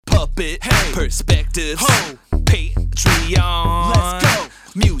puppet, perspectives, Patreon. Let's go.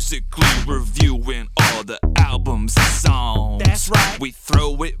 Musically reviewing all the albums and songs. That's right. We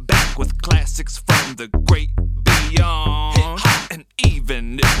throw it back with classics from the great beyond. And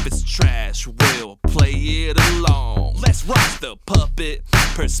even if it's trash, we'll play it along. Let's rock the puppet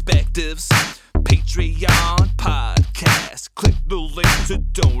perspectives. Patreon podcast. Click the link to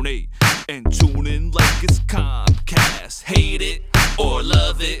donate and tune in like it's Comcast. Hate it or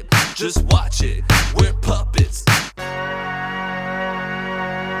love it, just watch it. We're puppets.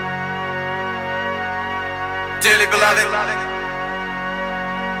 Dearly beloved,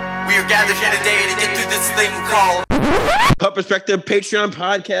 we are gathered here today to get through this thing called Pup Perspective Patreon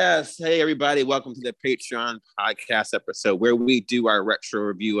Podcast. Hey, everybody. Welcome to the Patreon Podcast episode where we do our retro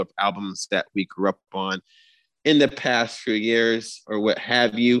review of albums that we grew up on in the past few years or what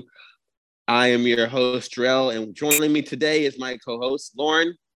have you. I am your host, Jarrell, and joining me today is my co-host,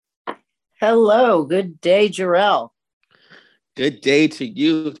 Lauren. Hello. Good day, Jarrell. Good day to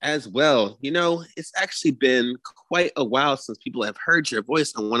you as well. You know, it's actually been quite a while since people have heard your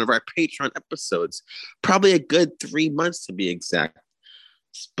voice on one of our Patreon episodes. Probably a good 3 months to be exact.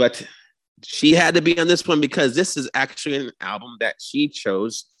 But she had to be on this one because this is actually an album that she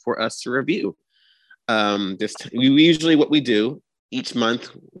chose for us to review. Usually what we do each month,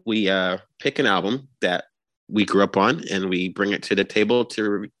 we pick an album that we grew up on and we bring it to the table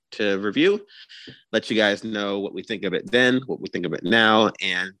to review, let you guys know what we think of it then, what we think of it now,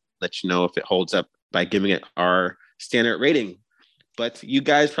 and let you know if it holds up by giving it our standard rating. But you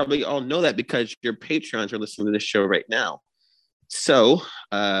guys probably all know that because your Patrons are listening to this show right now. So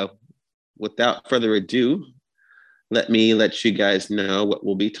without further ado, let me let you guys know what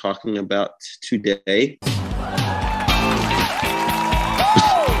we'll be talking about today.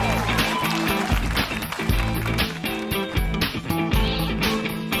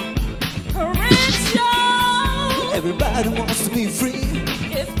 Everybody wants to be free.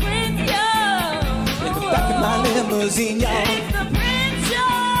 It's Prince Young. In the back of my limousine, y'all. It's the Prince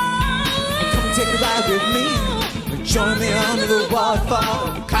Young. Come take a ride with me. And join me under the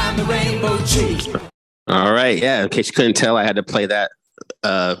waterfall. Climb the rainbow tree. All right, yeah. In case you couldn't tell, I had to play that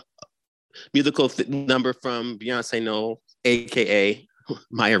musical number from Beyonce Knowles, a.k.a.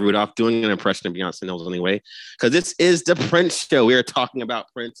 Maya Rudolph, doing an impression of Beyonce Knowles anyway. Because this is the Prince Show. We are talking about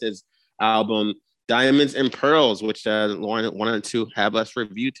Prince's album, Diamonds and Pearls, which Lauren wanted to have us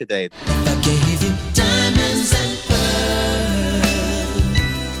review today. I gave you diamonds and pearls.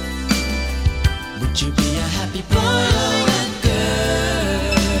 Would you be a happy boy or a girl?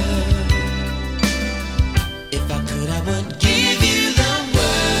 If I could, I would give you the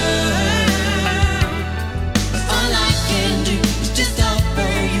world. All I can do is just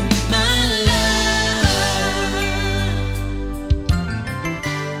offer you my love.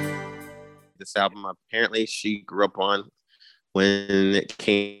 This album, apparently she grew up on when it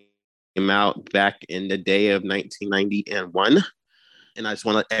came out back in the day of 1991. And I just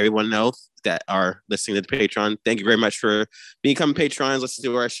want to let everyone know that are listening to the Patreon, thank you very much for becoming patrons. Listen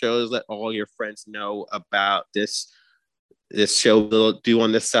to our shows. Let all your friends know about this show we'll do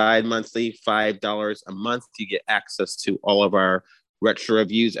on the side monthly, $5 a month. You get access to all of our retro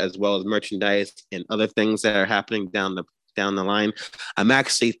reviews as well as merchandise and other things that are happening down the line. I'm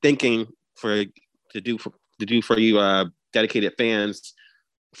actually thinking to do for you dedicated fans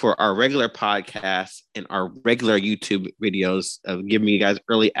for our regular podcast and our regular YouTube videos of giving you guys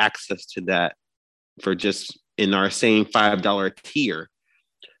early access to that for just in our same $5 tier.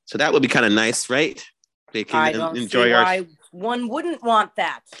 So that would be kind of nice, right? They can I don't enjoy see our. why one wouldn't want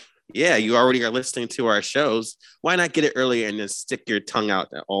that. Yeah, you already are listening to our shows. Why not get it earlier and then stick your tongue out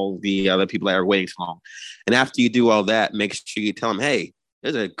at all the other people that are waiting so long? And after you do all that, make sure you tell them, hey,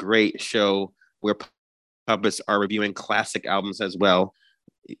 there's a great show where puppets are reviewing classic albums as well.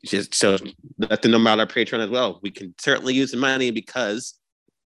 Just so let them know about our Patreon as well. We can certainly use the money because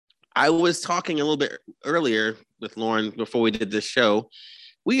I was talking a little bit earlier with Lauren before we did this show.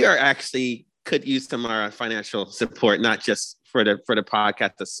 We are actually could use some of our financial support, not just for the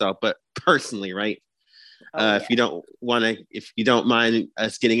podcast itself, but personally, right? If you don't mind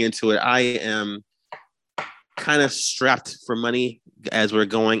us getting into it, I am kind of strapped for money as we're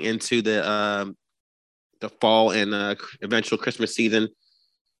going into the fall and eventual Christmas season.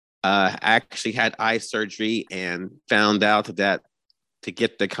 I actually had eye surgery and found out that to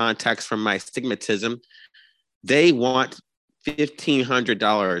get the contacts from my astigmatism, they want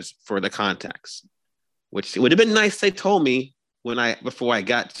 $1,500 for the contacts, which would have been nice. They told me before I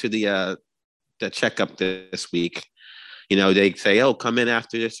got to the checkup this week. You know, they say, "Oh, come in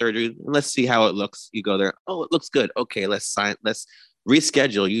after the surgery. Let's see how it looks." You go there. "Oh, it looks good. Okay, let's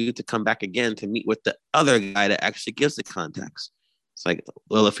reschedule you to come back again to meet with the other guy that actually gives the contacts. It's like,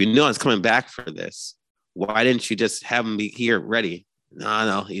 well, if you know it's coming back for this, why didn't you just have him be here ready?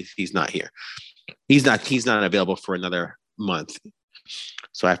 No, he's not here. He's not available for another month.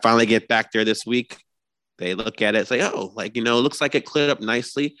 So I finally get back there this week. They look at it, it's like, oh, like, you know, it looks like it cleared up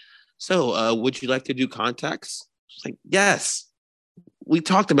nicely. So would you like to do contacts? It's like, yes, we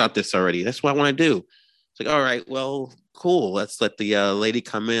talked about this already. That's what I want to do. It's like, all right, well, cool. Let's let the lady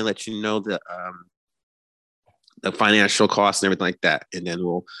come in, let you know the financial costs and everything like that. And then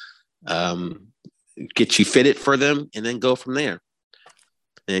we'll get you fitted for them and then go from there.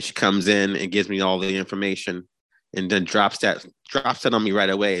 And then she comes in and gives me all the information and then drops that on me right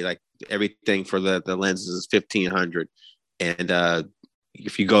away. Like everything for the lenses is $1,500. And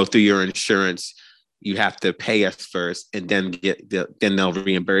if you go through your insurance, you have to pay us first and then then they'll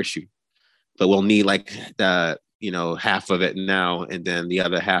reimburse you. But we'll need like half of it now and then the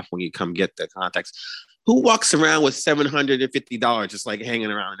other half when you come get the contacts. Who walks around with $750 just like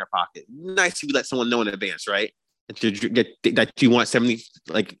hanging around in their pocket? Nice if you let someone know in advance, right? That you want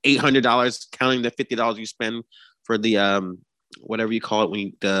 $800, counting the $50 you spend for the whatever you call it when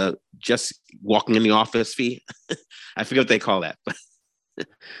you, just walking in the office fee. I forget what they call that.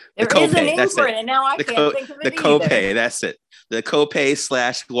 There is a name for it, and now I can't think of it. The copay, that's it. The copay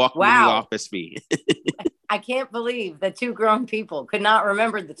 / walking in the office fee. I can't believe that two grown people could not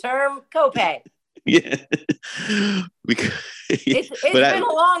remember the term copay. Yeah. It's been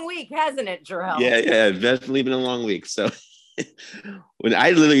a long week, hasn't it, Jarrell? Yeah, definitely been a long week. So when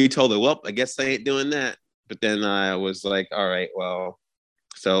I literally told her, well, I guess I ain't doing that. But then I was like, all right, well,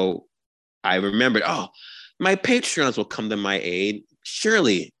 so I remembered, my Patreons will come to my aid.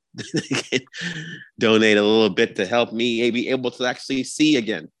 Surely they can donate a little bit to help me be able to actually see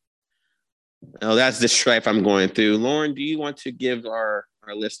again. Well, that's the strife I'm going through. Lauren, do you want to give our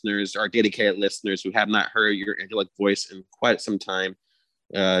listeners, our dedicated listeners who have not heard your angelic voice in quite some time,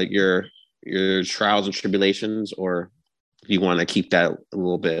 your trials and tribulations, or do you want to keep that a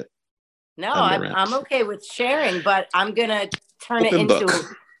little bit? No, I'm okay with sharing, but I'm gonna turn it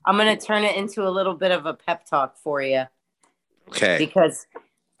into a little bit of a pep talk for you. Okay. Because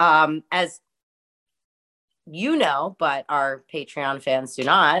as you know, but our Patreon fans do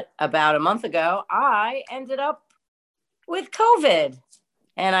not, about a month ago, I ended up with COVID.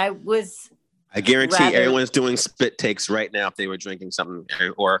 And I guarantee everyone's doing spit takes right now if they were drinking something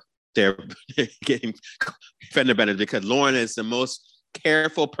or they're getting fender benders, because Lauren is the most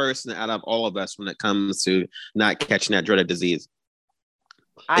careful person out of all of us when it comes to not catching that dreaded disease.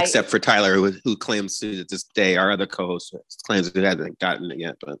 Except for Tyler, who claims to this day, our other co-host claims he hasn't gotten it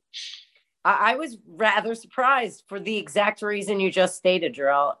yet. But I was rather surprised for the exact reason you just stated,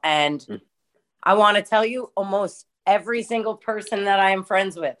 Jarrell. And I want to tell you, almost every single person that I am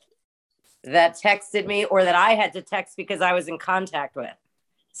friends with that texted me or that I had to text because I was in contact with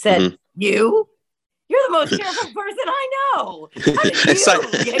said, you're the most careful person I know. How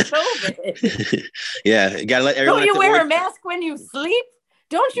did you get COVID? Yeah, you gotta let everyone. Don't you wear a mask when you sleep?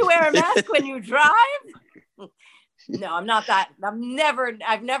 Don't you wear a mask when you drive? No, I'm not that.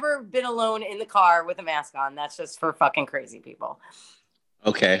 I've never been alone in the car with a mask on. That's just for fucking crazy people.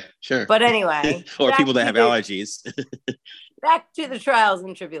 Okay, sure. But anyway. Or people that have allergies. Back to the trials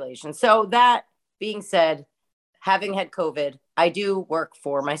and tribulations. So that being said, having had COVID, I do work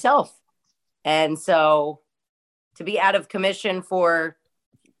for myself. And so to be out of commission for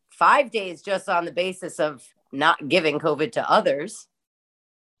 5 days just on the basis of not giving COVID to others,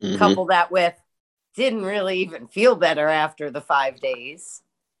 couple that with didn't really even feel better after the 5 days.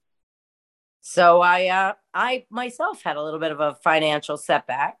 So I myself had a little bit of a financial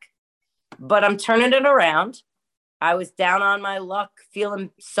setback, but I'm turning it around. I was down on my luck,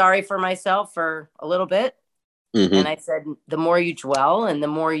 feeling sorry for myself for a little bit. And I said, the more you dwell and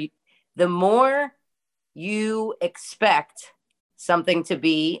the more you expect something to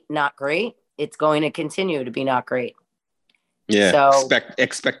be not great, it's going to continue to be not great. Yeah. So,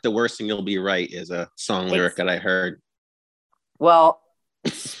 expect the worst and you'll be right is a song lyric that I heard. Well,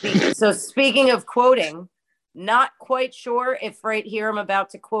 so speaking of quoting, not quite sure if right here I'm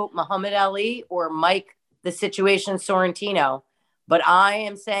about to quote Muhammad Ali or Mike the Situation Sorrentino, but I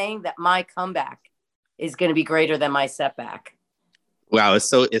am saying that my comeback is going to be greater than my setback. Wow, it's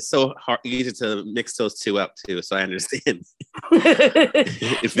so hard, easy to mix those two up too. So I understand.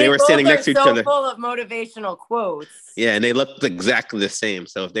 If they were standing next to each other, full of motivational quotes. Yeah, and they looked exactly the same.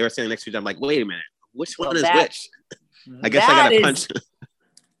 So if they were standing next to each other, I'm like, wait a minute, which one is which? I guess I got to punch.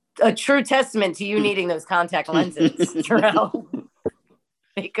 A true testament to you needing those contact lenses, Jarrell.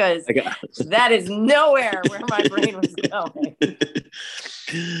 because I got- that is nowhere where my brain was going.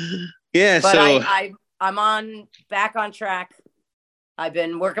 Yeah, But so I'm back on track. I've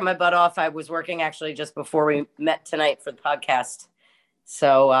been working my butt off. I was working actually just before we met tonight for the podcast.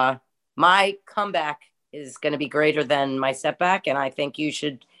 So my comeback is going to be greater than my setback. And I think you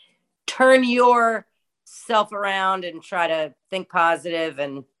should turn yourself around and try to think positive.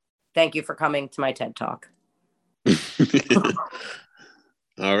 And thank you for coming to my TED Talk.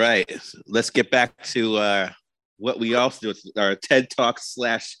 all right, let's get back to what we also do, our TED Talk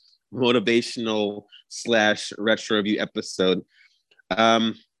 / motivational / retro review episode.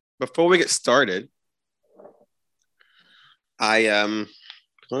 Before we get started, I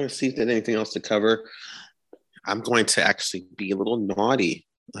want to see if there's anything else to cover. I'm going to actually be a little naughty,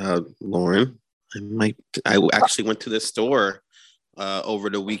 Lauren. I actually went to the store over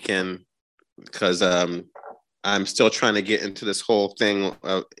the weekend because I'm still trying to get into this whole thing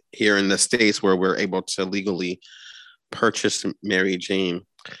here in the States where we're able to legally purchase Mary Jane.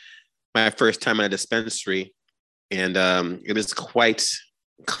 My first time at a dispensary, and it is quite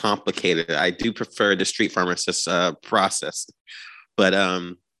complicated. I do prefer the street pharmacist process, but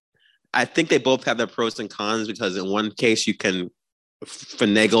I think they both have their pros and cons because in one case you can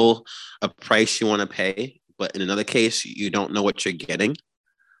finagle a price you want to pay, but in another case you don't know what you're getting.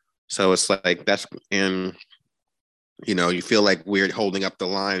 So it's like that's, and you feel like weird holding up the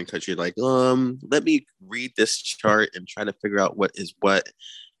line because you're like, let me read this chart and try to figure out what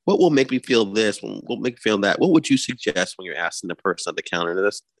will make me feel this, what will make me feel that. What would you suggest when you're asking the person at the counter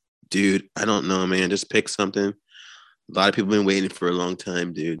this? Dude, I don't know, man. Just pick something. A lot of people have been waiting for a long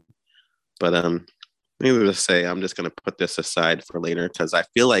time, dude. But needless to say, I'm just gonna put this aside for later because I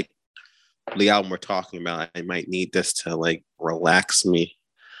feel like the album we're talking about, I might need this to like relax me.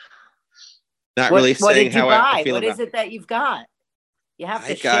 Not really What saying did you how buy? I feel What about is it that you've got? You have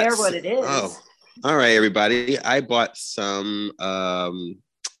to I got share what it is. Oh, all right, everybody. I bought some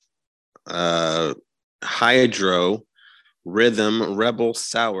Hydro Rhythm Rebel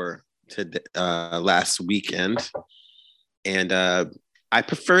Sour last weekend, and I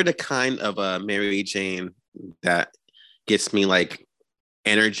prefer the kind of Mary Jane that gets me like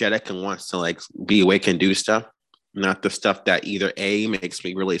energetic and wants to like be awake and do stuff, not the stuff that either A makes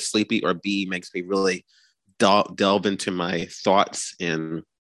me really sleepy or B makes me really delve into my thoughts and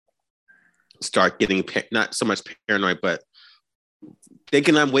start getting not so much paranoid, but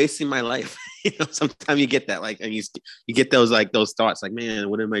thinking I'm wasting my life. Sometimes you get that, like, and you get those thoughts, like, man,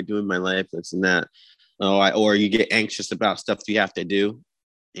 what am I doing in my life? This and that. Or you get anxious about stuff you have to do,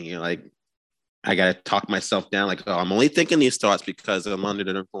 and you're like, I gotta talk myself down. Like, oh, I'm only thinking these thoughts because I'm under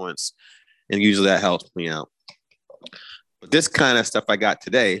the influence, and usually that helps me out. But this kind of stuff I got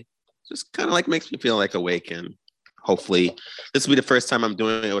today just kind of like makes me feel like awake, and hopefully this will be the first time I'm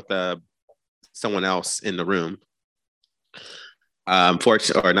doing it with someone else in the room.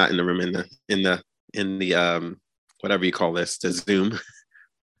 Fortunately, or not in the room, in the whatever you call this, the Zoom.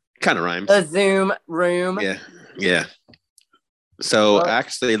 Kind of rhymes. The Zoom room. Yeah. So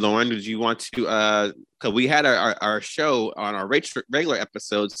actually, Lauren, did you want to? Because we had our show on our regular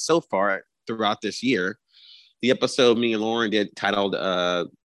episodes so far throughout this year. The episode me and Lauren did titled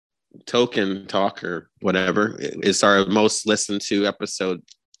 "Token Talk" or whatever is our most listened to episode,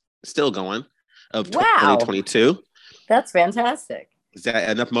 still going, of 2022. That's fantastic. Is that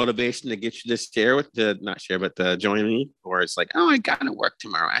enough motivation to get you to join me? Or it's like, oh, I gotta work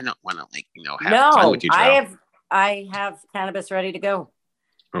tomorrow. I don't want to have time with you, Joe. I have cannabis ready to go.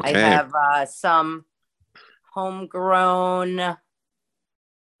 Okay. I have some homegrown.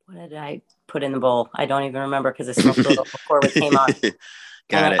 What did I put in the bowl? I don't even remember because I smoked a little before we came on.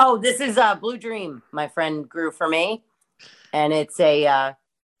 Got it. Oh, this is Blue Dream. My friend grew for me, and it's a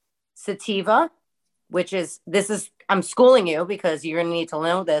sativa, which is I'm schooling you because you're gonna need to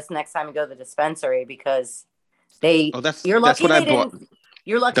know this next time you go to the dispensary because you're lucky what I bought.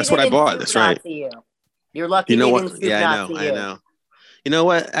 You're lucky that's what I bought. That's right. You're lucky. You know they what? didn't soup Yeah, Nazi I know. You know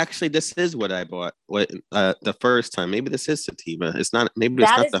what? Actually, this is what I bought. The first time? Maybe this is sativa. It's not. Maybe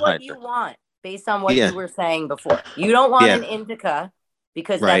it's that not is the what Hydra. you want, based on what you were saying before. You don't want an indica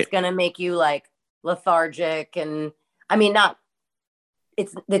because that's gonna make you like lethargic, and I mean, not.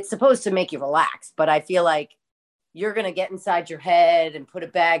 It's supposed to make you relax, but I feel like you're going to get inside your head and put a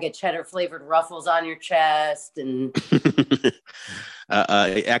bag of cheddar flavored Ruffles on your chest. And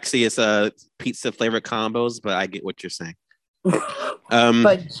actually it's a pizza flavored combos, but I get what you're saying. But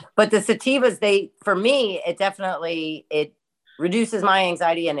the sativas, for me, it reduces my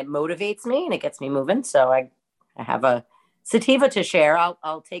anxiety and it motivates me and it gets me moving. So I have a sativa to share.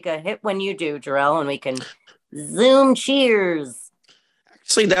 I'll take a hit when you do, Jarrell, and we can Zoom cheers.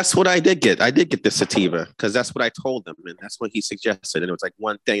 Actually, that's what I did get. I did get the sativa because that's what I told them, and that's what he suggested. And it was like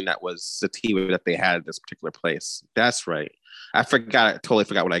one thing that was sativa that they had at this particular place. That's right. I forgot. I totally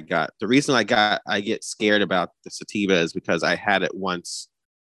forgot what I got. The reason I get scared about the sativa is because I had it once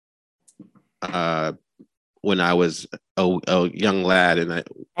when I was a young lad, and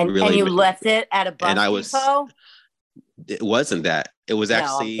And you left it at a bus and I was. depot? It wasn't that. It was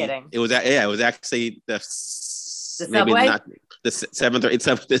actually. I'm kidding. It was. Yeah. It was actually the Subway? not the 7th or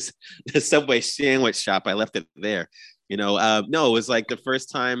 8th. The Subway sandwich shop. I left it there. No, it was like the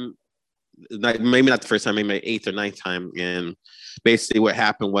first time. Maybe not the first time. Maybe my 8th or 9th time. And basically, what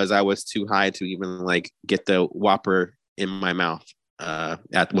happened was I was too high to even like get the Whopper in my mouth.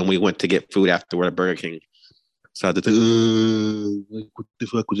 When we went to get food afterward at Burger King. So I did what the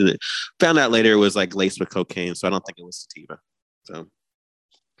fuck was in it? Found out later it was like laced with cocaine, so I don't think it was sativa. So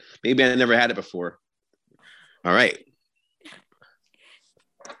maybe I never had it before. All right.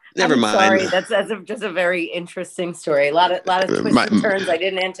 Never mind. Sorry, that's just a very interesting story. A lot of twists and turns I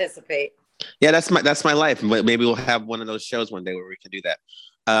didn't anticipate. Yeah, that's my life. Maybe we'll have one of those shows one day where we can do that.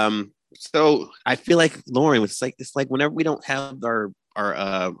 So I feel like Lauren, it's like whenever we don't have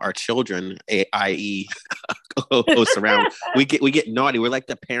our children, i.e. co-hosts around, we get naughty. We're like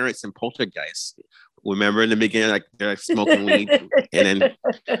the parents in Poltergeist. Remember in the beginning, like they're like smoking weed, and then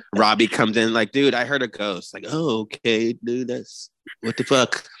Robbie comes in like, "Dude, I heard a ghost." Like, "Oh, okay, dude, that's what the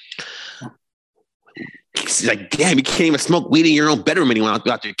fuck." He's like, "Damn, you can't even smoke weed in your own bedroom anymore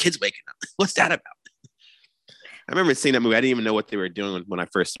without your kids waking up. What's that about?" I remember seeing that movie. I didn't even know what they were doing when I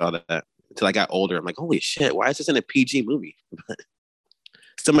first saw that until I got older. I'm like, holy shit, why is this in a PG movie?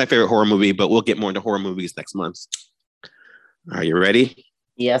 Still my favorite horror movie, but we'll get more into horror movies next month. Are you ready?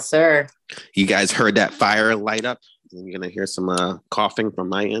 Yes, sir. You guys heard that fire light up? You're going to hear some coughing from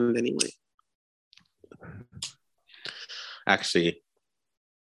my end anyway. Actually,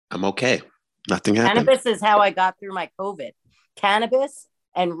 I'm okay. Nothing happened. Cannabis is how I got through my COVID. Cannabis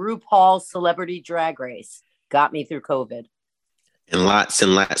and RuPaul's Celebrity Drag Race got me through COVID. And lots of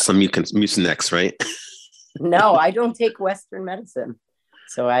Mucinex, right? No, I don't take Western medicine.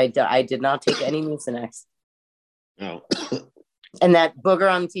 So I did not take any Mucinex. Oh. And that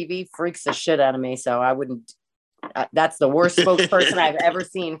booger on TV freaks the shit out of me. So I wouldn't. That's the worst spokesperson I've ever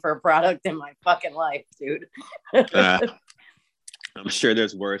seen for a product in my fucking life, dude. I'm sure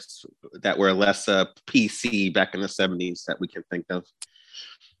there's worse that were less PC back in the 70s that we can think of.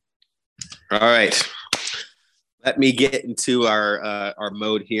 All right. Let me get into our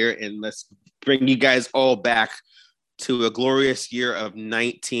mode here, and let's bring you guys all back to a glorious year of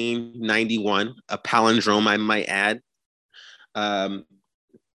 1991, a palindrome, I might add.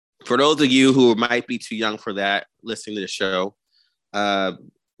 For those of you who might be too young for that, listening to the show, we're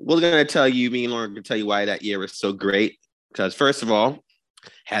going to tell you, me and Lauren are going to tell you why that year was so great. Because first of all,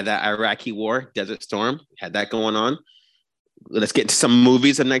 had that Iraqi war, Desert Storm, had that going on. Let's get to some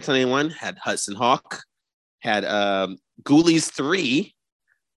movies of 1991. Had Hudson Hawk, had Ghoulies 3,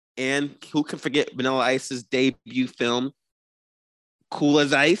 and who can forget Vanilla Ice's debut film, Cool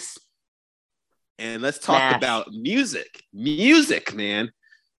as Ice. And let's talk about music. Music, man.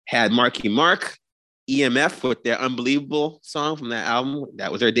 Had Marky Mark, EMF with their Unbelievable song from that album.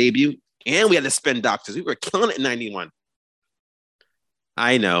 That was their debut. And we had the Spin Doctors. We were killing it in 91.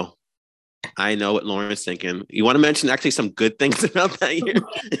 I know what Lauren's thinking. You want to mention actually some good things about that year?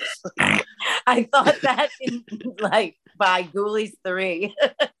 I thought that in, like by Ghoulies 3.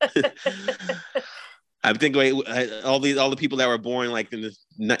 I'm thinking all the people that were born like in the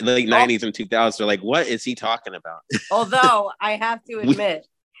late 90s and 2000s are like, what is he talking about? Although I have to admit,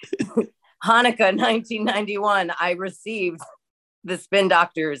 Hanukkah 1991, I received the Spin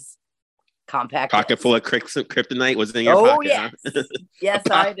Doctors compact. Pocket full of kryptonite was in your pocket. Yes. Huh? Yes,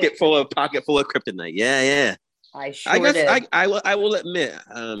 I did. Pocket full of kryptonite. Yeah. I did. I will admit,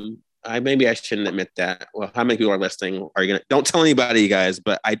 maybe I shouldn't admit that. Well, how many people are listening? Are you gonna? Don't tell anybody, you guys.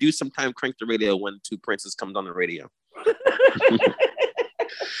 But I do sometimes crank the radio when Two Princes comes on the radio,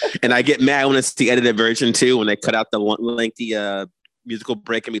 and I get mad when it's the edited version too. When they cut out the lengthy musical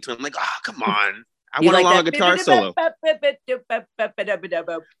break in between, I'm like, oh, come on! I want a longer guitar solo.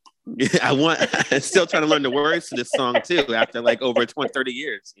 I'm still trying to learn the words to this song too. After like over 30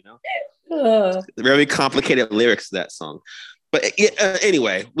 years, very complicated lyrics to that song. But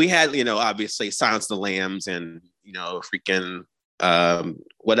anyway, we had, obviously Silence of the Lambs and, freaking,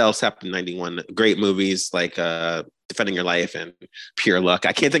 what else happened in 91? Great movies like Defending Your Life and Pure Luck.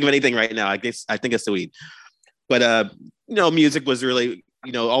 I can't think of anything right now. I think it's the weed. But, music was really,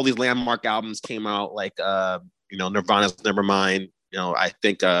 all these landmark albums came out like, Nirvana's Nevermind. I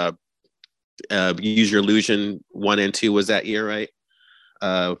think Use Your Illusion 1 and 2 was that year, right?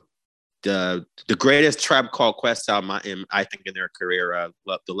 the greatest Tribe Called Quest album I think in their career.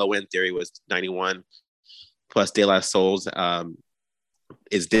 The Low End Theory was 91, plus De La Soul's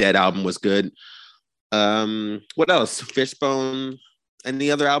Is Dead album was good. What else? Fishbone.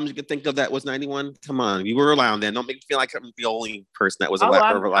 Any other albums you could think of that was 91? Come on, you were around then. Don't make me feel like I'm the only person that was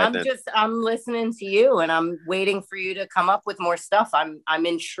alive then. I'm listening to you, and I'm waiting for you to come up with more stuff. I'm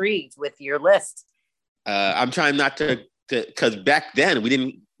intrigued with your list. I'm trying not to, because back then we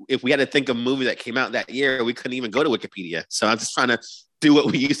didn't. If we had to think of a movie that came out that year, we couldn't even go to Wikipedia. So I'm just trying to do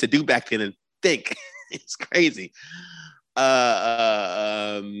what we used to do back then and think. It's crazy.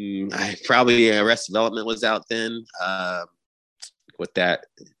 I probably Arrested Development was out then. With that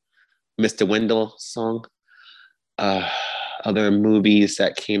Mr. Wendell song. Other movies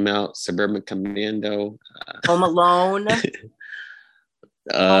that came out, Suburban Commando. Home Alone.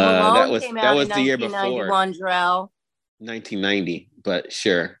 That was the year before. 1991, Drell. 1990, but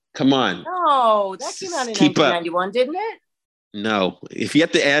sure. Come on. No, that came out in 1991, didn't it? No. If you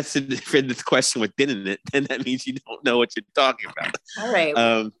have to answer for this question with didn't it, then that means you don't know what you're talking about. All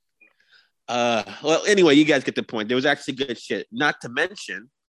right. Well, anyway, you guys get the point. There was actually good shit. Not to mention,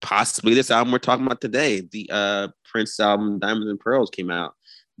 possibly this album we're talking about today, the Prince album Diamonds and Pearls came out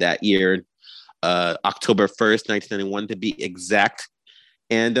that year, October 1st, 1991 to be exact.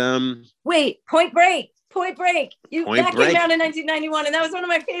 And wait, Point Break. That came out in 1991, and that was one of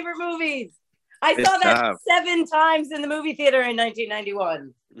my favorite movies. I saw that 7 times in the movie theater in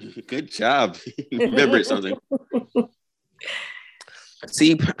 1991. Good job. You remembered something.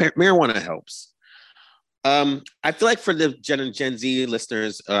 See, marijuana helps. I feel like for the Gen Z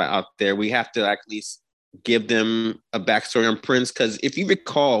listeners out there, we have to at least give them a backstory on Prince, because if you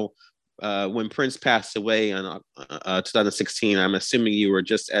recall, when Prince passed away in 2016, I'm assuming you were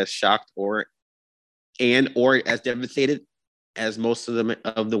just as shocked or as devastated as most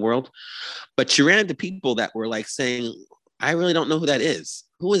of the world. But you ran into people that were like saying, I really don't know who that is.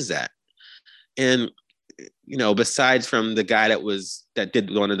 Who is that? And you know, besides from the guy that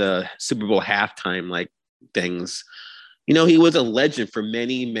did one of the Super Bowl halftime like things, you know, he was a legend for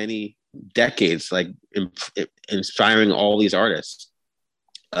many, many decades, like inspiring all these artists.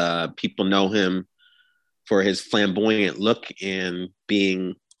 People know him for his flamboyant look and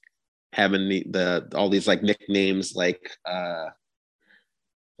having the all these like nicknames, like the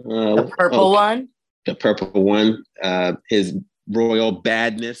purple one. The purple one. His royal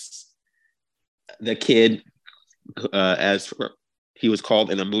badness. The Kid, as he was called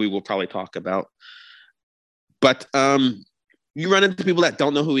in a movie we'll probably talk about. But you run into people that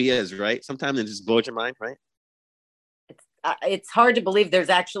don't know who he is, right? Sometimes it just blows your mind, right? It's hard to believe there's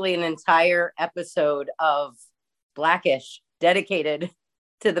actually an entire episode of Blackish dedicated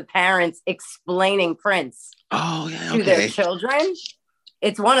to the parents explaining Prince to their children.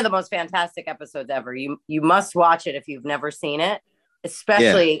 It's one of the most fantastic episodes ever. You must watch it if you've never seen it,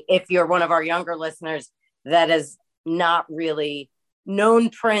 especially if you're one of our younger listeners that has not really known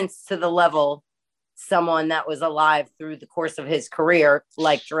Prince to the level someone that was alive through the course of his career,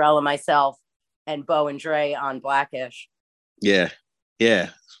 like Jarrell and myself and Bo and Dre on Blackish. Yeah.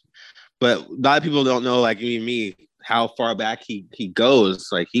 But a lot of people don't know, like me, how far back he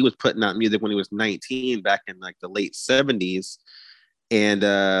goes. Like, he was putting out music when he was 19 back in like the late 70s. And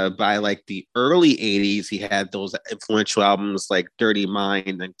by like the early 80s, he had those influential albums like Dirty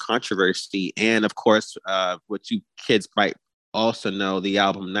Mind and Controversy. And of course, what you kids might also know, the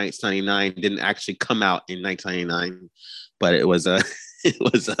album 1999 didn't actually come out in 1999, but it was a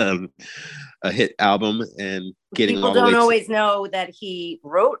hit album. And getting people don't always know that he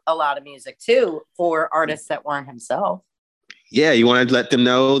wrote a lot of music too for artists that weren't himself. Yeah, you want to let them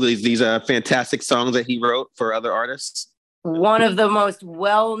know these fantastic songs that he wrote for other artists? One of the most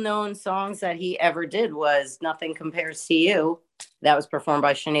well-known songs that he ever did was Nothing Compares to You. That was performed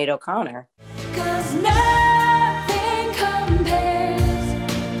by Sinead O'Connor. 'Cause nothing compares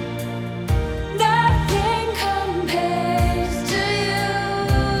to you.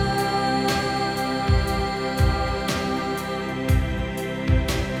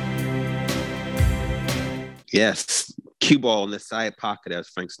 Yes. Cue ball in the side pocket, as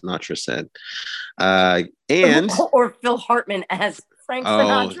Frank Sinatra said. And or Phil Hartman as Frank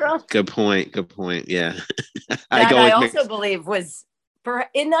Sinatra. Good point. Yeah. I also believe was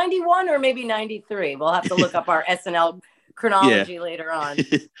in 91 or maybe 93. We'll have to look up our SNL chronology later on.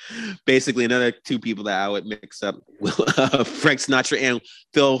 Basically, another two people that I would mix up. Frank Sinatra and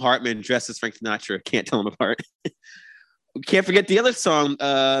Phil Hartman dressed as Frank Sinatra. Can't tell them apart. Can't forget the other song,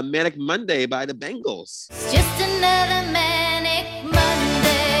 Manic Monday by the Bengals. It's just another manic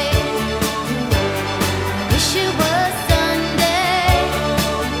Monday. Wish it was Sunday.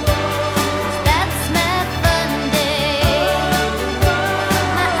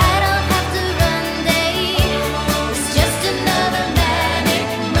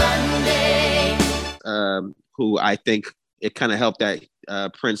 who I think it kind of helped that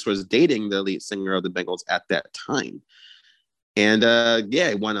Prince was dating the lead singer of the Bengals at that time. And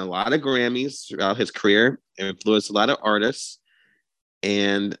he won a lot of Grammys throughout his career, influenced a lot of artists,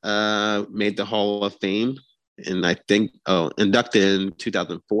 and made the Hall of Fame. And I think inducted in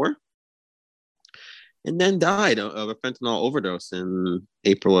 2004. And then died of a fentanyl overdose in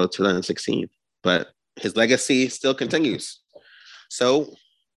April of 2016. But his legacy still continues. So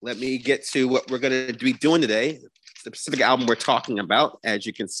let me get to what we're going to be doing today. The specific album we're talking about, as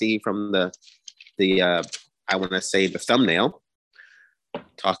you can see from the I want to say the thumbnail,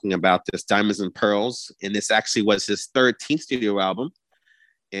 talking about this Diamonds and Pearls. And this actually was his 13th studio album.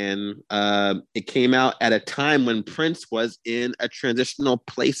 And it came out at a time when Prince was in a transitional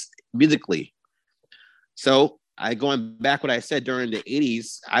place musically. So going back what I said during the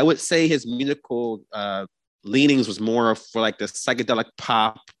 80s, I would say his musical leanings was more for like the psychedelic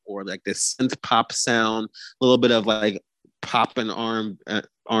pop or like the synth pop sound, a little bit of like pop and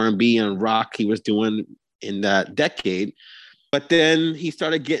R&B and rock he was doing in that decade. But then he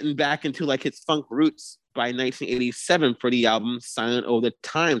started getting back into like his funk roots by 1987 for the album Silent Over the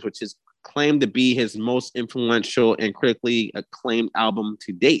Times, which is claimed to be his most influential and critically acclaimed album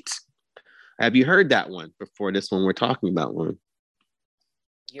to date. Have you heard that one before this one we're talking about one?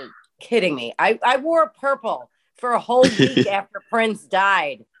 You're kidding me. I wore purple for a whole week after Prince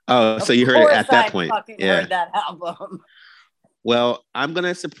died. Oh, so you heard it at that point. Heard that album. Well, I'm going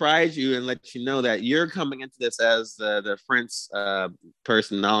to surprise you and let you know that you're coming into this as the Prince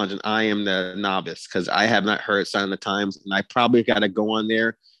person knowledge, and I am the novice because I have not heard Sign of the Times, and I probably got to go on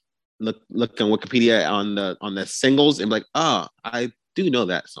there, look on Wikipedia on the singles, and be like, oh, I do know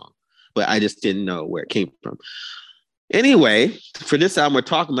that song, but I just didn't know where it came from. Anyway, for this album we're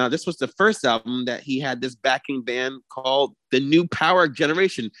talking about, this was the first album that he had this backing band called the New Power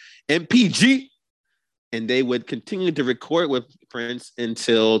Generation, NPG. And they would continue to record with Prince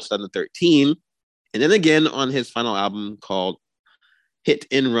until 2013. And then again on his final album called Hit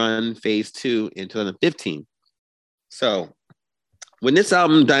and Run Phase 2 in 2015. So when this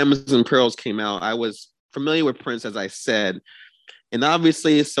album, Diamonds and Pearls, came out, I was familiar with Prince, as I said. And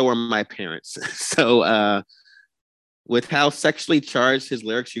obviously, so were my parents. So with how sexually charged his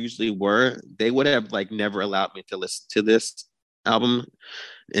lyrics usually were, they would have like never allowed me to listen to this album,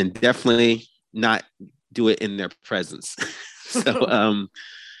 and definitely not do it in their presence. So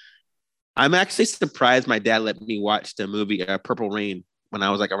I'm actually surprised my dad let me watch the movie Purple Rain when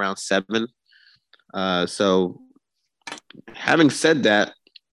I was like around 7. So having said that,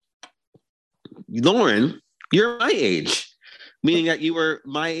 Lauren, you're my age, meaning that you were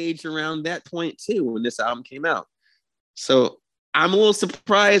my age around that point too when this album came out. So I'm a little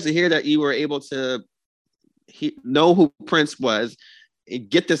surprised to hear that you were able to know who Prince was and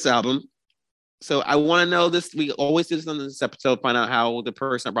get this album. So I want to know this. We always do this on this episode, find out how the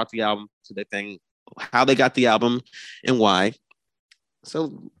person that brought the album to the thing, how they got the album and why.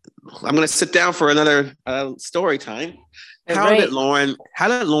 So I'm going to sit down for another story time. How did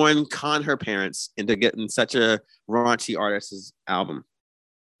Lauren con her parents into getting such a raunchy artist's album?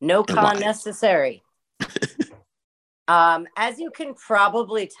 No con necessary. As you can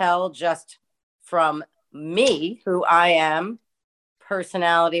probably tell just from me, who I am,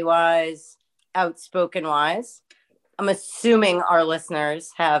 personality-wise, outspoken-wise, I'm assuming our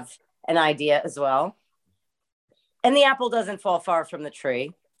listeners have an idea as well. And the apple doesn't fall far from the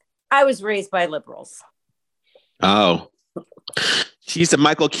tree. I was raised by liberals. Oh. She's the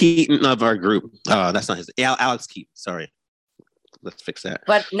Michael Keaton of our group. Oh, that's not his. Alex Keaton. Sorry. Let's fix that.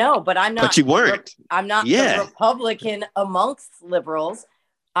 But no, but I'm not. But you weren't. I'm not the Republican amongst liberals.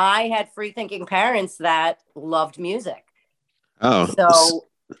 I had free-thinking parents that loved music. Oh. So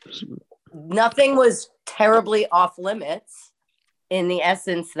nothing was terribly off limits in the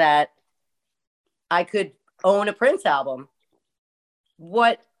essence that I could own a Prince album.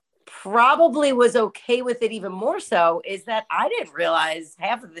 What probably was okay with it even more so is that I didn't realize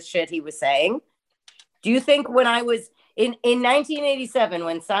half of the shit he was saying. Do you think when I was in 1987,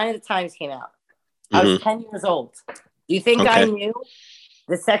 when Sign of the Times came out, I was 10 years old. Do you think I knew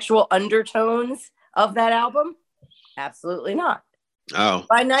the sexual undertones of that album? Absolutely not. Oh,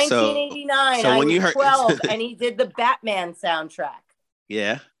 by 1989, so I when was you heard 12 and he did the Batman soundtrack.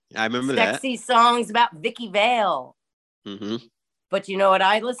 Yeah, I remember Sexy songs about Vicky Vale. Mm-hmm. But you know what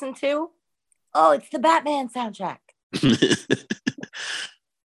I listened to? Oh, it's the Batman soundtrack.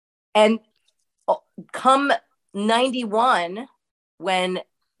 And come 91, when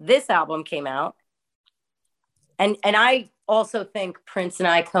this album came out, and I also think Prince and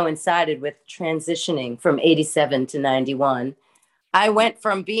I coincided with transitioning from 87 to 91. I went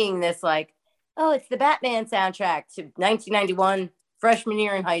from being this like Oh, it's the Batman soundtrack to 1991, freshman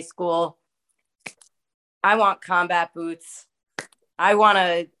year in high school. I want combat boots. I want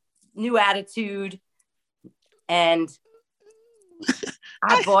a new attitude. And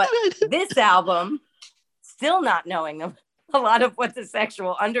I bought this album, still not knowing a lot of what the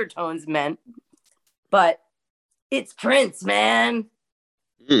sexual undertones meant. But it's Prince, man.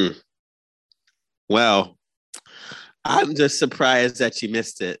 Well, I'm just surprised that you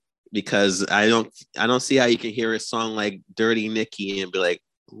missed it, because I don't see how you can hear a song like Dirty Nikki and be like,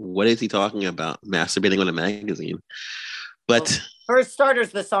 what is he talking about? Masturbating on a magazine. But for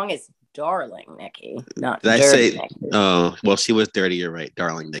starters, the song is Darling Nikki, not did I Dirty say, Nikki. oh, well, she was dirty, you're right.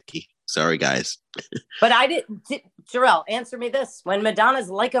 Darling Nikki. Sorry, guys. But I didn't. Jarrell, answer me this. When Madonna's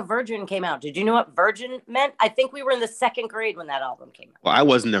Like a Virgin came out, did you know what virgin meant? I think we were in the second grade when that album came out. Well, I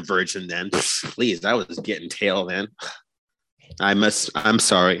wasn't a virgin then. Please, I was getting tail then. I'm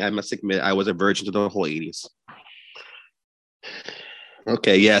sorry. I must admit I was a virgin to the whole 80s.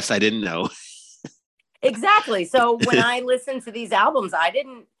 Okay, yes, I didn't know. Exactly. So when I listened to these albums, I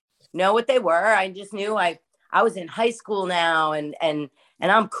didn't know what they were. I just knew I was in high school now and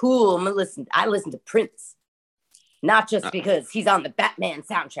I'm cool. I listen to Prince. Not just because he's on the Batman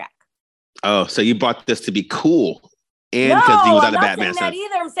soundtrack. Oh, so you bought this to be cool. And because he was on the Batman soundtrack.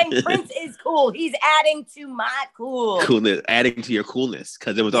 Either. I'm saying Prince is cool. He's adding to my coolness, adding to your coolness,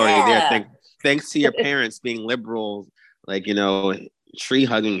 because it was already there. Thanks to your parents being liberal, like, tree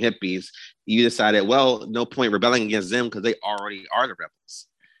hugging hippies. You decided, well, no point rebelling against them because they already are the rebels.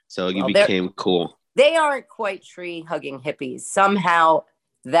 So you became cool. They aren't quite tree hugging hippies. Somehow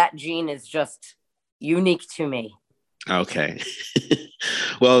that gene is just unique to me. Okay.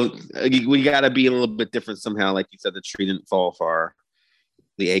 Well, we got to be a little bit different somehow. Like you said, the tree didn't fall far.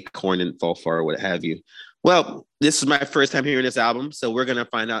 The acorn didn't fall far, what have you. Well, this is my first time hearing this album, so we're going to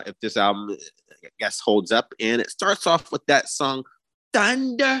find out if this album, I guess, holds up. And it starts off with that song,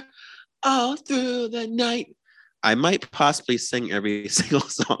 Thunder All Through the Night. I might possibly sing every single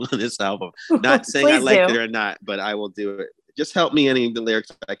song on this album. Not saying I liked it or not, but I will do it. Just help me any of the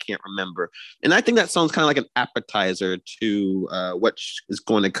lyrics I can't remember. And I think that song's kind of like an appetizer to what is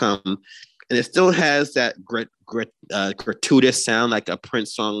going to come. And it still has that gratuitous sound like a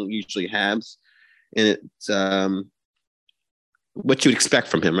Prince song usually has. And it's what you'd expect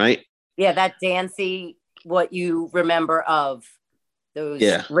from him, right? Yeah, that dancey, what you remember of those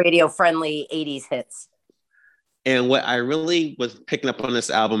radio-friendly 80s hits. And what I really was picking up on this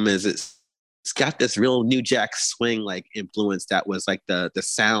album is it's got this real New Jack Swing like influence that was like the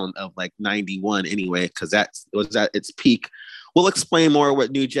sound of like 91 anyway, because that was at its peak. We'll explain more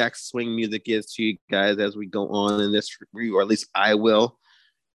what New Jack Swing music is to you guys as we go on in this review, or at least I will.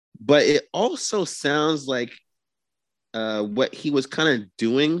 But it also sounds like what he was kind of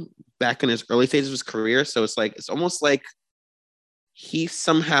doing back in his early stages of his career. So it's almost like he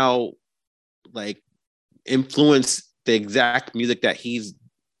somehow like influenced the exact music that he's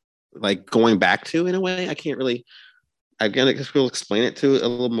like going back to in a way. I guess we'll explain it to a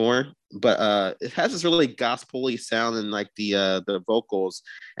little more, but it has this really gospel-y sound in like the vocals,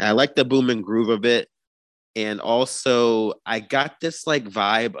 and I like the boom and groove of it. And also I got this like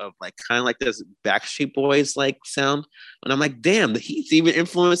vibe of like kind of like this Backstreet Boys like sound, and I'm like, damn, he's even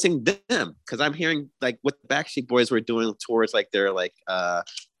influencing them, because I'm hearing like what the Backstreet Boys were doing towards like their like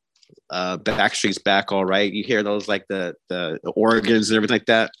Backstreet's Back All Right. You hear those like the organs and everything like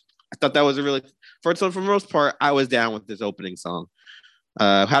that. I thought that was a really, for the most part, I was down with this opening song.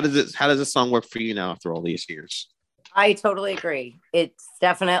 How does this song work for you now after all these years? I totally agree. It's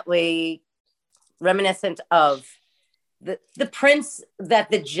definitely reminiscent of the Prince that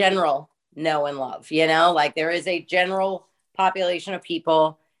the general know and love. Like there is a general population of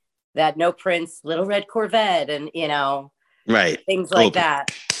people that know Prince, Little Red Corvette, and right, things like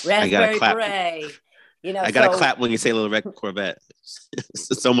that. Raspberry Beret. I gotta clap when you say Little Red Corvette.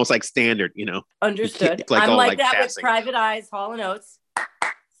 It's almost like standard, Understood. I'm like that passing. With Private Eyes, Hall & Oates.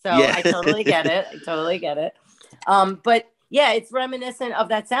 So yeah. I totally get it. But yeah, it's reminiscent of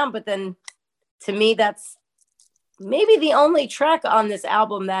that sound. But then to me, that's maybe the only track on this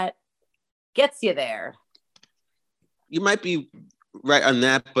album that gets you there. You might be right on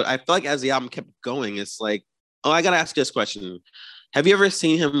that, but I feel like as the album kept going, it's like, oh, I gotta ask you this question. Have you ever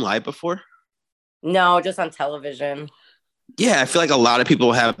seen him live before? No, just on television. Yeah, I feel like a lot of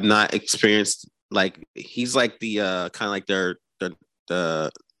people have not experienced, like, he's like the kind of like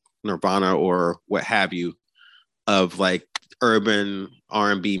the Nirvana or what have you of like urban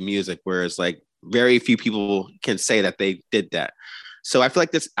R&B music, whereas like very few people can say that they did that. So I feel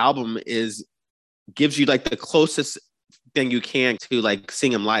like this album gives you like the closest you can to like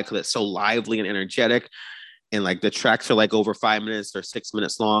sing him live because it's so lively and energetic. And like the tracks are like over 5 minutes or 6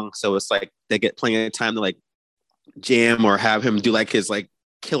 minutes long. So it's like they get plenty of time to like jam or have him do like his like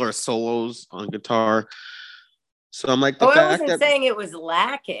killer solos on guitar. So I'm like, I wasn't saying it was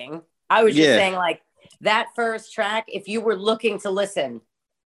lacking. I was just Yeah. saying like that first track, if you were looking to listen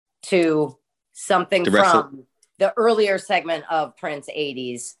to something The rest from the earlier segment of Prince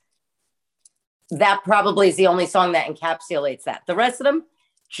 80s, that probably is the only song that encapsulates that. The rest of them,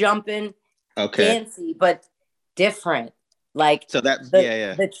 jumping, okay. dancey, but different. Like So that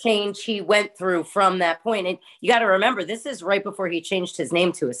the change he went through from that point. And you got to remember, this is right before he changed his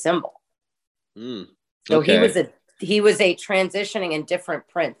name to a symbol. Mm, So okay. he was a transitioning and different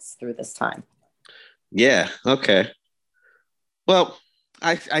Prince through this time. Yeah. Okay. Well,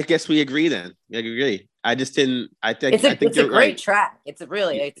 I guess we agree then. I agree. I just didn't. I think It's a you're great right. track. It's a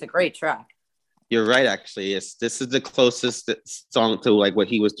great track. You're right. Actually, this is the closest song to like what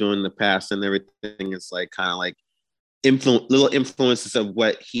he was doing in the past, and everything is like kind of like little influences of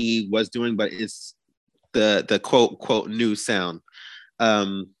what he was doing, but it's the quote new sound.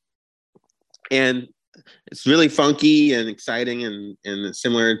 And it's really funky and exciting and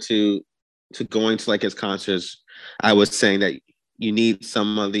similar to going to like his concerts. I was saying that you need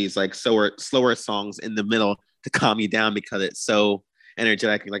some of these like slower songs in the middle to calm you down because it's so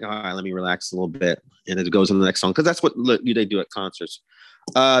energetic. You're like, all right, let me relax a little bit, and it goes on the next song because that's what they do at concerts.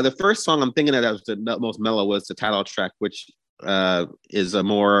 The first song I'm thinking of that was the most mellow was the title track, which is a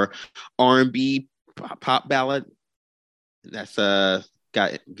more R&B pop ballad. That's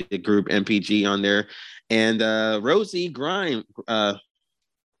got the group MPG on there, and Rosie Grime.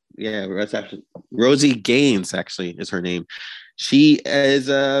 That's actually Rosie Gaines. Actually, is her name. She is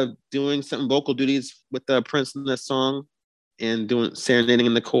doing some vocal duties with Prince in this song and doing serenading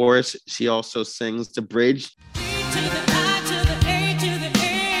in the chorus. She also sings the bridge.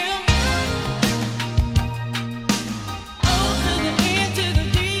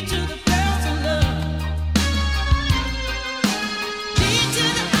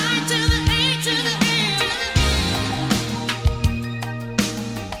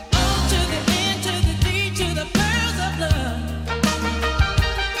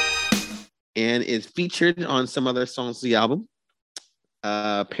 And is featured on some other songs of the album.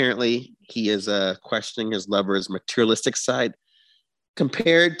 Apparently, he is questioning his lover's materialistic side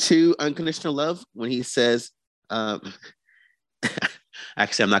compared to Unconditional Love when he says, actually,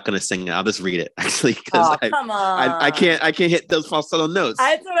 I'm not going to sing it. I'll just read it, actually, because come on. I can't hit those falsetto notes.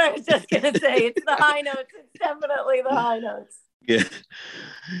 That's what I was just going to say. It's the high notes. It's definitely the high notes. Yeah.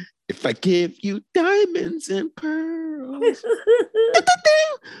 If I give you diamonds and pearls,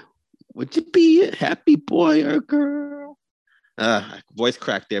 would you be a happy boy or girl? Voice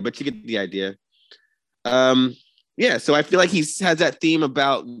crack there, but you get the idea. So I feel like he has that theme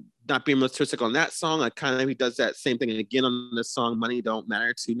about not being materialistic on that song. He does that same thing again on the song "Money Don't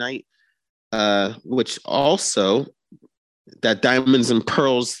Matter Tonight," which also that Diamonds and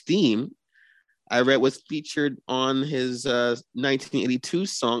Pearls theme I read was featured on his 1982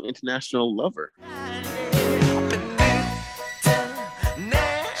 song "International Lover."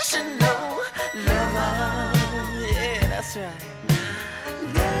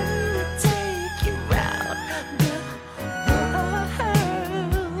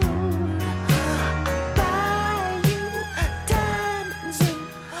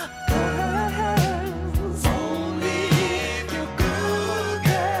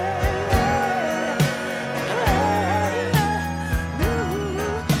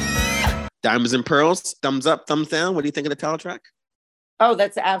 Diamonds and Pearls, thumbs up, thumbs down. What do you think of the title track? Oh,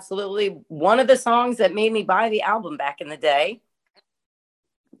 that's absolutely one of the songs that made me buy the album back in the day.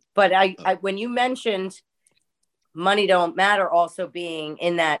 But I when you mentioned Money Don't Matter also being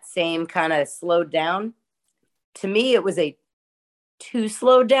in that same kind of slowed down, to me, it was a too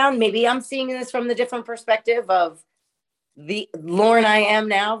slowed down. Maybe I'm seeing this from the different perspective of the Lauren I am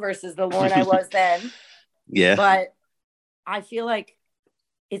now versus the Lauren I was then. Yeah. But I feel like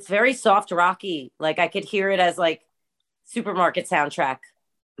it's very soft rocky. Like I could hear it as like supermarket soundtrack.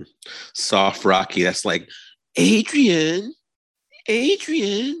 Soft rocky. That's like Adrian. I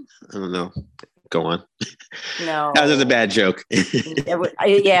don't know. Go on. No. That was a bad joke.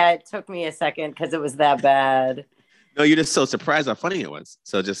 It took me a second because it was that bad. No, you're just so surprised how funny it was.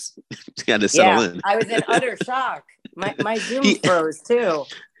 So just got to settle in. I was in utter shock. My Zoom froze too.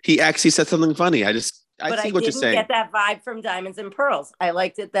 He actually said something funny. I see what you're saying. Get that vibe from Diamonds and Pearls. I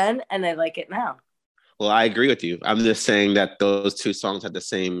liked it then, and I like it now. Well, I agree with you. I'm just saying that those two songs had the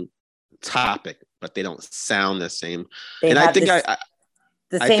same topic, but they don't sound the same. I think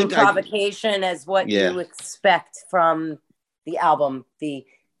the I same think provocation as what Yeah. you expect from the album. The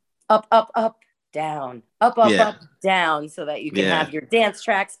up, up, up, down, up, up, Yeah. up, down, so that you can Yeah. have your dance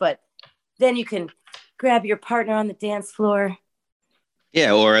tracks, but then you can grab your partner on the dance floor.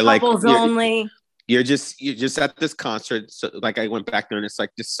 Yeah, or like Couples only. you're just at this concert. So like I went back there and it's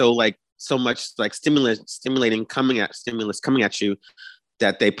like just so much like stimulating stimulus coming at you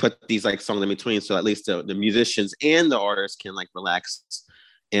that they put these like songs in between. So at least the musicians and the artists can like relax.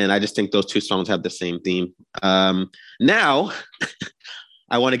 And I just think those two songs have the same theme. Now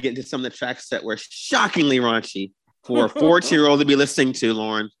I want to get into some of the tracks that were shockingly raunchy for a 14-year-old to be listening to,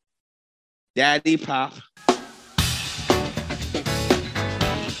 Lauren. Daddy Pop.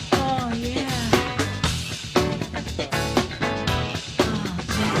 Oh, yeah.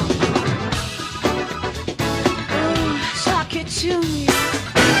 Talk it to me.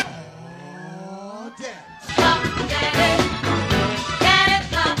 Pop, daddy. Daddy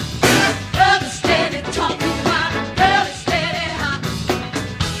pop. Brother steady talking while brother steady hop.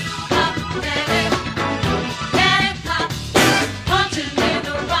 Pop, daddy. Daddy pop. Punching in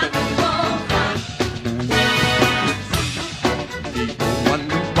the rock and roll pop. People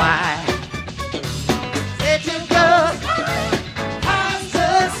wonder why. Let you go. Eyes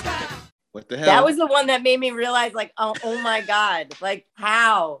the sky. What the hell? That was the one that made me realize, like, oh my God, like,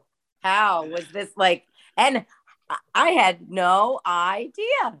 how was this like? And I had no idea.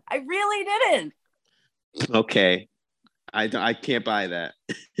 I really didn't. Okay. I can't buy that.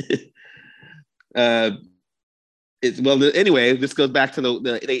 Anyway, this goes back to the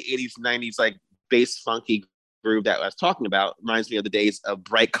late 80s, 90s, like bass funky groove that I was talking about. Reminds me of the days of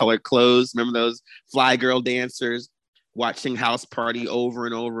bright colored clothes. Remember those fly girl dancers watching House Party over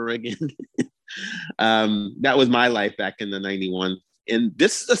and over again? That was my life back in the 91. And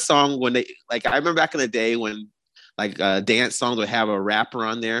this is a song when I remember back in the day when like dance songs would have a rapper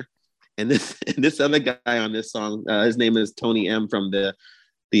on there. And this other guy on this song, his name is Tony M from the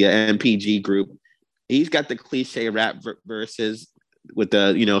MPG group. He's got the cliche rap verses with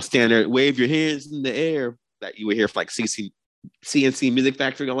the, standard wave your hands in the air that you would hear for like CNC Music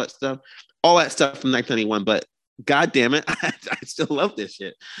Factory, all that stuff from 1991. But God damn it, I still love this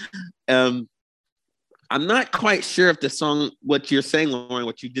shit. I'm not quite sure if the song, what you're saying, Lauren,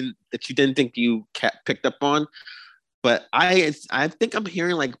 that you didn't think you picked up on, but I think I'm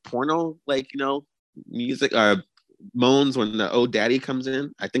hearing like porno, like, music moans when the "Oh Daddy" comes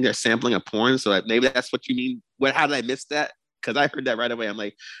in. I think they're sampling a porn, so maybe that's what you mean. How did I miss that? Because I heard that right away. I'm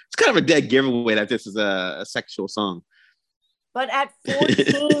like, it's kind of a dead giveaway that this is a sexual song. But at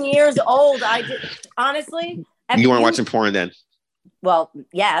 14 years old, I did honestly. You weren't watching porn then. Well,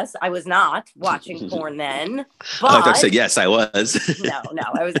 yes, I was not watching porn then. But I thought you said yes, I was. no,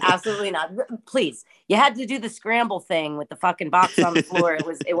 I was absolutely not. Please, you had to do the scramble thing with the fucking box on the floor.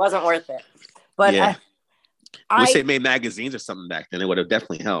 It wasn't worth it. But yeah. I wish they made magazines or something back then. It would have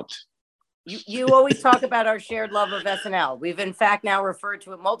definitely helped. You always talk about our shared love of SNL. We've in fact now referred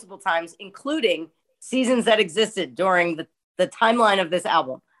to it multiple times, including seasons that existed during the timeline of this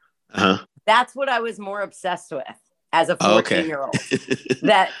album. Uh-huh. That's what I was more obsessed with as a 14-year-old.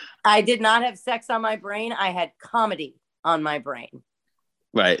 That I did not have sex on my brain. I had comedy on my brain.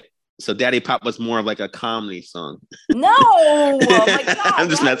 Right. So Daddy Pop was more of like a comedy song. No. Oh my God. I'm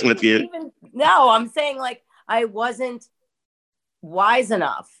just messing with you. No, I'm saying like I wasn't wise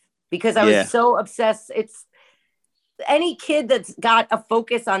enough because I was so obsessed. It's any kid that's got a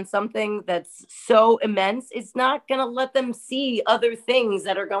focus on something that's so immense, it's not going to let them see other things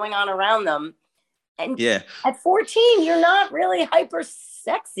that are going on around them. And at 14, you're not really hyper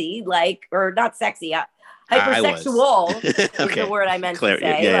sexy, or not sexy, hypersexual is the word I meant to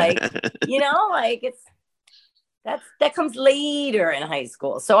say. It's that comes later in high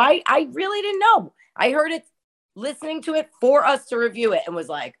school. So I really didn't know. I heard it listening to it for us to review it and was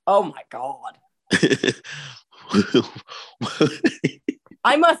like, oh my God.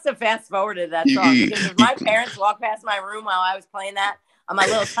 I must have fast forwarded that song because if my parents walked past my room while I was playing that on my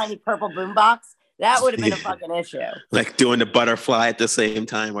little tiny purple boombox, that would have been a fucking issue. Like doing the butterfly at the same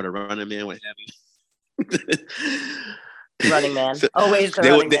time or the Running Man with Heavy. Running Man. Always the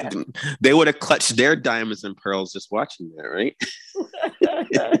Running Man. They would have clutched their diamonds and pearls just watching that, right?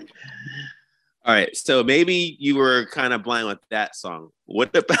 All right. So maybe you were kind of blind with that song.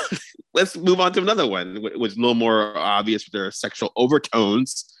 What about, let's move on to another one, which was a little more obvious with their sexual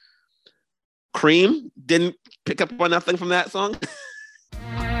overtones. Cream didn't pick up on nothing from that song.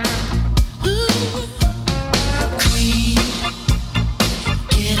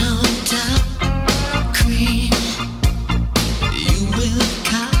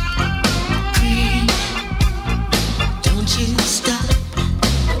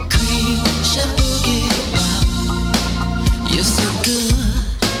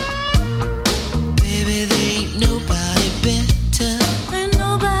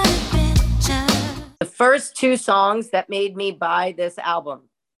 two songs that made me buy this album.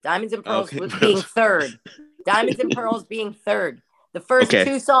 Diamonds and Pearls being third. Diamonds and Pearls being third. The first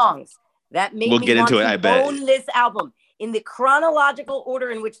two songs that made me want to own this album in the chronological order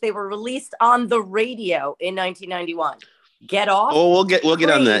in which they were released on the radio in 1991. Get Off. Oh, we'll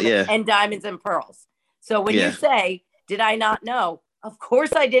get on that, yeah. And Diamonds and Pearls. So when you say, did I not know? Of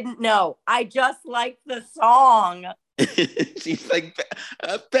course I didn't know. I just liked the song. She's like,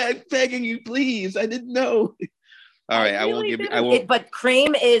 begging you, please. I didn't know. All right, I will give you. I will. But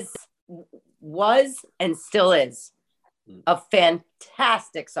Cream was and still is a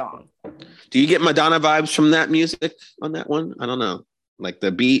fantastic song. Do you get Madonna vibes from that music on that one? I don't know. Like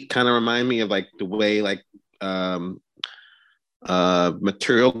the beat kind of remind me of like the way like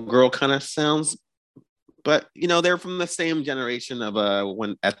Material Girl kind of sounds. But you know, they're from the same generation of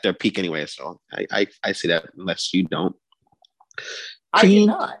when at their peak anyway. So I see that, unless you don't. I do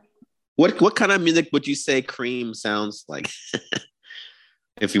not. What kind of music would you say Cream sounds like?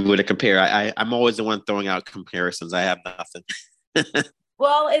 If you were to compare, I'm always the one throwing out comparisons. I have nothing.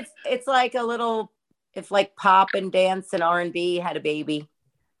 Well, it's like a little, if like pop and dance and R&B had a baby.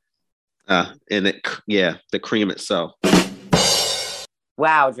 And the Cream itself.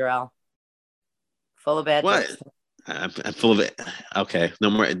 Wow, Jarrell. Full of bad what? jokes. I'm full of it. Okay, no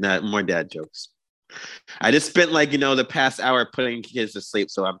more dad jokes. I just spent the past hour putting kids to sleep,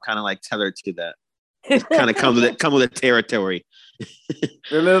 so I'm kind of like tethered to that. It kind of come with the territory.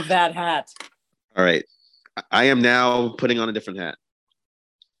 Remove that hat. All right, I am now putting on a different hat.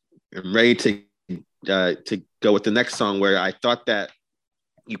 I'm ready to go with the next song, where I thought that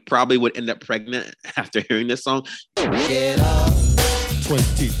you probably would end up pregnant after hearing this song. Get up.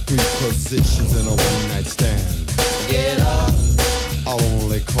 23 positions in a one-night stand. Get up. I'll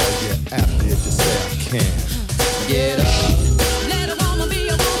only call you after you say I can. Get up. Let a woman be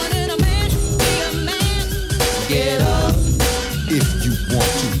a woman and a man be a man. Get up. If you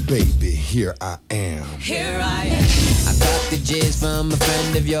want to, baby, here I am. Here I am. I got the jizz from a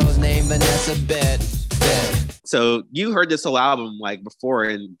friend of yours named Vanessa Bet. So you heard this whole album like before,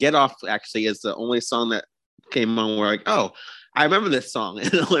 and Get Off actually is the only song that came on where like, oh, I remember this song. And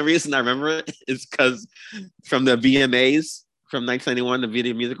the only reason I remember it is because from the VMAs from 1991, the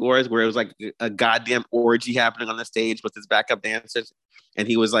Video Music Awards, where it was like a goddamn orgy happening on the stage with his backup dancers. And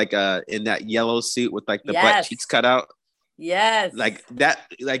he was like in that yellow suit with like the butt cheeks cut out. Yes. Like that,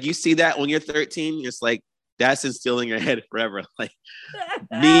 like you see that when you're 13, it's like that's instilled in your head forever. Like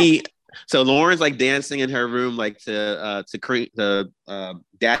me. So Lauren's like dancing in her room, like to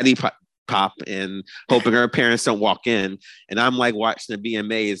Daddy Pop and hoping her parents don't walk in. And I'm like watching the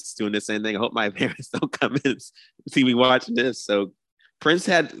BMAs doing the same thing. I hope my parents don't come in and see me watching this. So Prince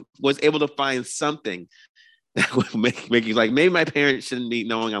was able to find something that would make you like, maybe my parents shouldn't be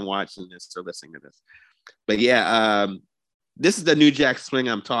knowing I'm watching this or listening to this. But yeah, this is the New Jack Swing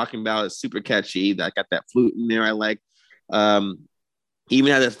I'm talking about. It's super catchy. I got that flute in there I like. He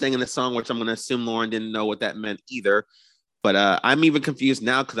even had a thing in the song, which I'm going to assume Lauren didn't know what that meant either. But I'm even confused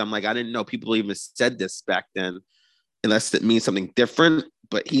now because I'm like, I didn't know people even said this back then, unless it means something different.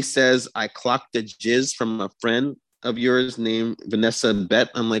 But he says, I clocked the jizz from a friend of yours named Vanessa Bet.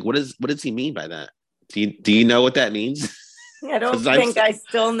 I'm like, what does he mean by that? Do you know what that means? I don't think I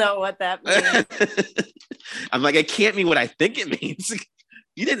still know what that means. I'm like, it can't mean what I think it means.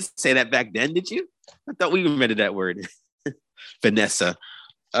 You didn't say that back then, did you? I thought we invented that word. Vanessa.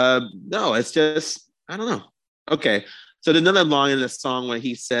 No, it's just, I don't know. Okay. So there's another line in the song where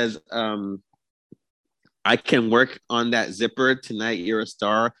he says, I can work on that zipper tonight. You're a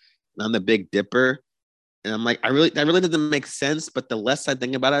star. And I'm the Big Dipper. And I'm like, that really doesn't make sense. But the less I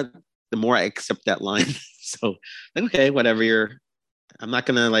think about it, the more I accept that line. So like, okay, whatever I'm not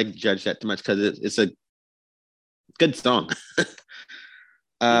going to like judge that too much because it's a good song.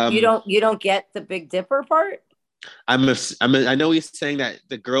 You don't get the Big Dipper part? I know he's saying that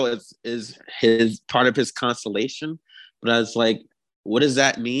the girl is his part of his constellation, but I was like, what does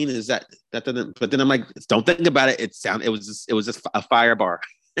that mean? Is that doesn't? But then I'm like, don't think about it. It was just a fire bar.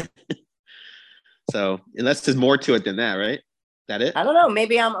 So unless there's more to it than that, right? That it? I don't know.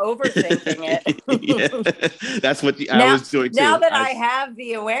 Maybe I'm overthinking it. Yeah, that's what I was doing too. Now that I have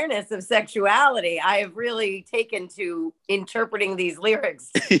the awareness of sexuality, I have really taken to interpreting these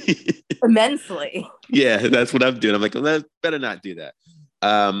lyrics immensely. Yeah, that's what I'm doing. I'm like, well, better not do that.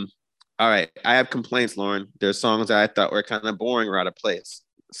 All right, I have complaints, Lauren. There's songs that I thought were kind of boring or out of place.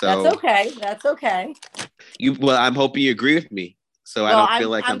 So That's okay. I'm hoping you agree with me. So I don't feel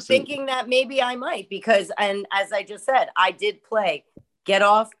like I'm thinking that maybe I might because, and as I just said, I did play Get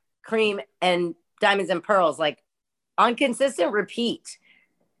Off, Cream, and Diamonds and Pearls like on consistent repeat.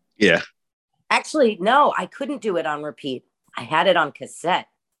 Yeah. Actually, no, I couldn't do it on repeat. I had it on cassette.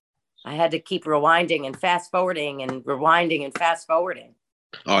 I had to keep rewinding and fast forwarding and rewinding and fast forwarding.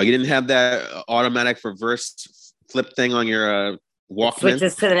 Oh, you didn't have that automatic reverse flip thing on your Walkman?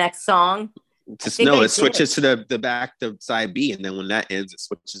 Switches to the next song. Just think no, I it switches to the back to side B, and then when that ends, it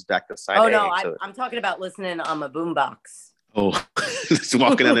switches back to side Oh A. no, So- I'm talking about listening on my boombox. Oh, just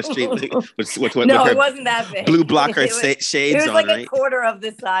walking down the street with No, her it wasn't that big. blue blocker It was- shades It was on, like right? a quarter of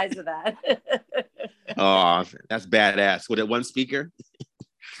the size of that. Oh, that's badass. With it one speaker?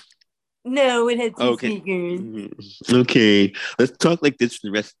 No, it had two Okay. speakers. Okay, let's talk like this for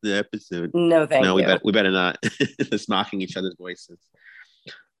the rest of the episode. No, thank No, you. we better not. It's mocking each other's voices.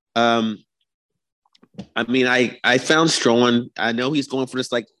 I mean, I found Strolin. I know he's going for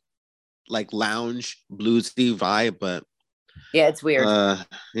this like lounge bluesy vibe, but Yeah, it's weird. yeah,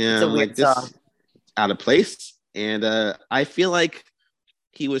 It's a I'm weird like this song. out of place. And I feel like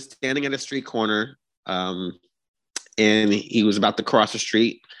he was standing at a street corner, and he was about to cross the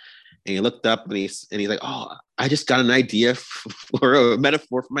street, and he looked up and he's like, "Oh, I just got an idea for a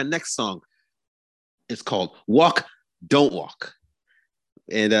metaphor for my next song. It's called Walk, Don't Walk."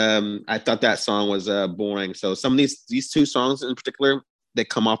 And I thought that song was boring. So some of these two songs in particular, they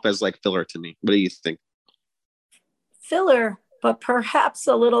come off as like filler to me. What do you think? Filler, but perhaps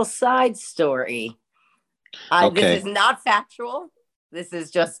a little side story. Okay. This is not factual. This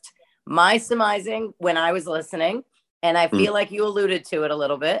is just my surmising when I was listening. And I feel like you alluded to it a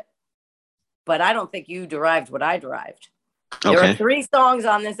little bit, but I don't think you derived what I derived. There are Okay. 3 songs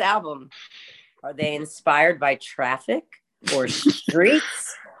on this album. Are they inspired by traffic or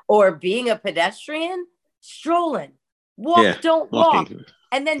streets or being a pedestrian? Strolling. Walk, Yeah, don't walk. walking.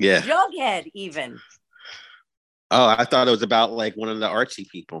 And then Yeah. Jughead even. Oh, I thought it was about like one of the Archie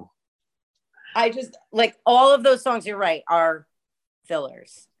people. I just like all of those songs, you're right, are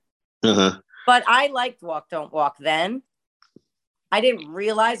fillers. Uh-huh. But I liked Walk Don't Walk then. I didn't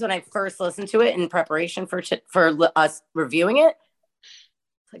realize when I first listened to it in preparation for us reviewing it.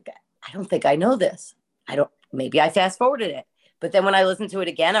 Like, I don't think I know this. Maybe I fast forwarded it. But then when I listened to it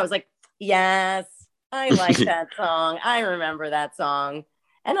again, I was like, yes, I like that song. I remember that song.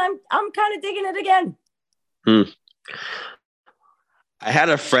 And I'm kind of digging it again. I had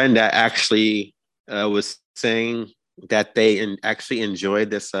a friend that actually was saying that they actually enjoyed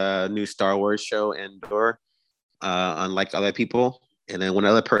this new Star Wars show, Andor, unlike other people. And then one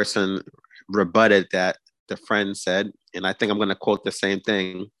other person rebutted that the friend said, and I think I'm going to quote the same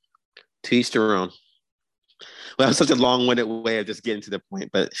thing, to each their own. Well, that's such a long-winded way of just getting to the point,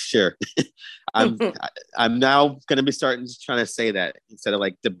 but sure. I'm now going to be trying to say that instead of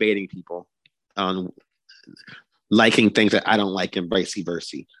like debating people on liking things that I don't like and vice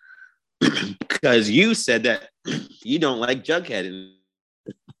versa. Because you said that you don't like Jughead and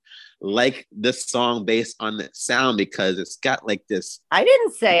like this song based on the sound because it's got like this. I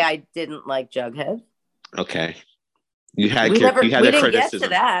didn't say I didn't like Jughead. Okay. You had We a didn't get criticism. to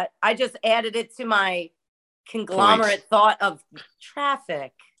that. I just added it to my conglomerate thought of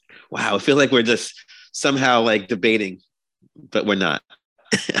traffic. Wow, I feel like we're just somehow like debating, but we're not.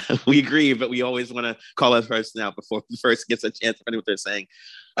 We agree, but we always want to call a person out before the person gets a chance to find what they're saying.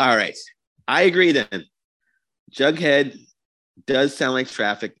 All right. I agree then. Jughead does sound like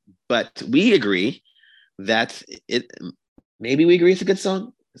traffic, but we agree that maybe we agree it's a good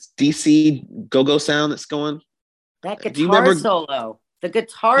song. It's DC go-go sound that's going. That Do you guitar remember- solo. The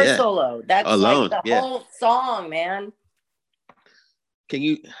guitar Yeah. solo. That's Alone, like the yeah. whole song, man. Can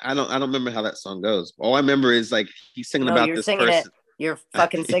you? I don't remember how that song goes. All I remember is like he's singing No, about you're this singing person. it. You're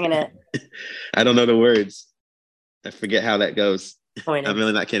fucking singing it. I don't know the words. I forget how that goes. Pointing. I'm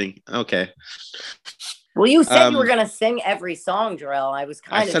really not kidding. Okay. Well, you said you were Um, gonna sing every song, Jarrell. I was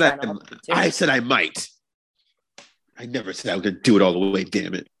kind of trying to help you too. I said I might. I never said I was gonna do it all the way.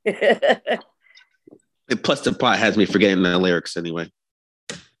 Damn it! And plus, the plot has me forgetting the lyrics anyway.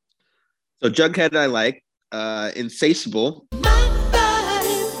 So Jughead, I like. Insatiable. My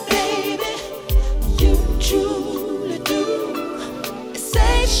body, baby, you truly do.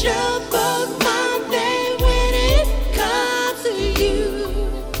 Insatiable, my baby, when it comes to you.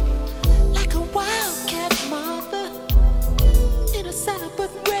 Like a wildcat mother in a saddle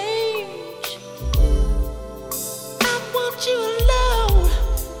with rage. I want you alone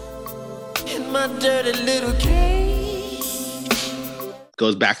in my dirty little cage.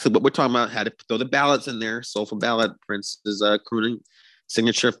 Goes back to what we're talking about. Had to throw the ballads in there. Soulful ballad. Prince's crooning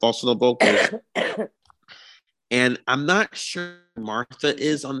signature falsetto vocals. And I'm not sure Martha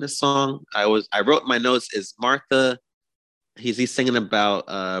is on this song. I wrote in my notes, is Martha, he's singing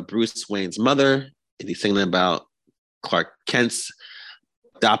about Bruce Wayne's mother? Is he singing about Clark Kent's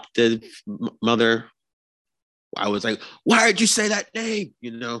adopted mother. I was like, why did you say that name?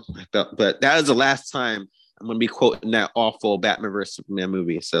 You know, I felt, but that is the last time I'm going to be quoting that awful Batman vs Superman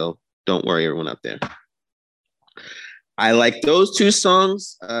movie. So don't worry, everyone out there. I like those two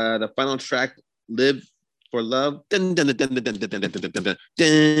songs. The final track, Live for Love. Dun, dun, dun, dun, dun, dun, dun, dun, dun, dun, dun,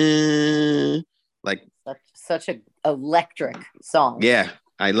 dun. Like such an electric song. Yeah,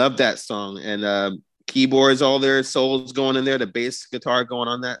 I love that song. And keyboards, all their souls going in there, the bass guitar going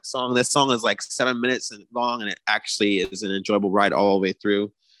on that song. That song is like 7 minutes long, and it actually is an enjoyable ride all the way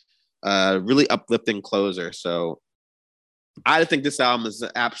through. Really uplifting closer. So I think this album is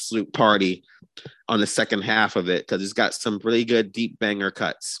an absolute party on the second half of it because it's got some really good deep banger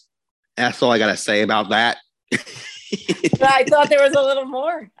cuts. That's all I gotta say about that. I thought there was a little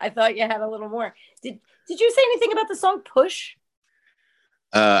more. I thought you had a little more. Did you say anything about the song Push?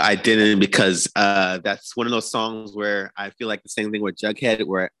 I didn't because that's one of those songs where I feel like the same thing with Jughead,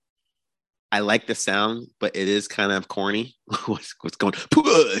 where I like the sound, but it is kind of corny. what's going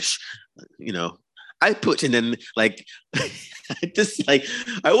push? You know, I push, and then like just like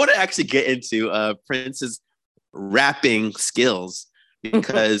I want to actually get into Prince's rapping skills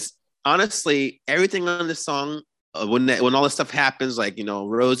because honestly, everything on the song when all this stuff happens, like you know,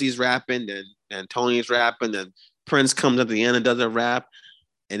 Rosie's rapping and Tony's rapping, and Prince comes at the end and does a rap.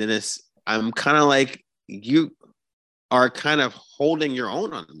 And then I'm kind of like, you are kind of holding your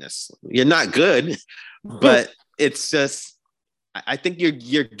own on this. You're not good, but it's just, I think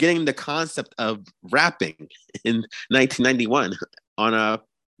you're getting the concept of rapping in 1991 on a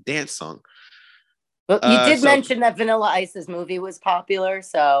dance song. Well, you did mention that Vanilla Ice's movie was popular,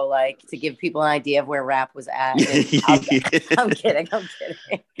 so like to give people an idea of where rap was at. I'm kidding.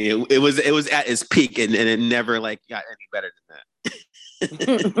 It was at its peak, and it never like got any better than that.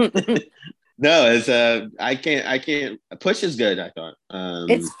 No, it's I can't Push is good. I thought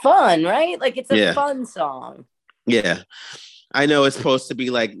it's fun, right? Like it's a fun song. Yeah, I know it's supposed to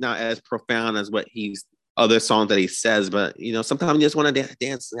be like not as profound as what he's other songs that he says, but you know sometimes you just want to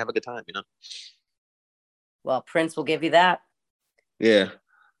dance and have a good time, you know. Well, Prince will give you that. Yeah,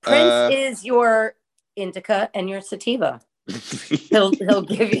 Prince is your indica and your sativa. he'll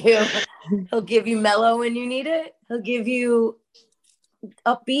give you mellow when you need it. He'll give you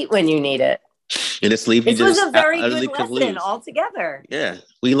upbeat when you need it. And it's leave you this was just a very good lesson confused. Altogether. Yeah,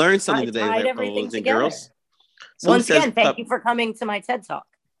 we learned something today. Tied everything and together. Girls. Once again, thank you for coming to my TED Talk.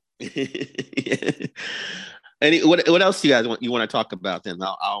 What else you guys want to talk about? Then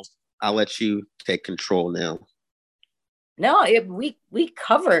I'll let you take control now. No, we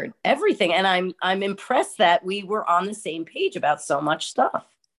covered everything, and I'm impressed that we were on the same page about so much stuff.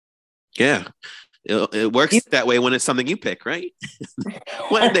 Yeah. It works that way when it's something you pick, right?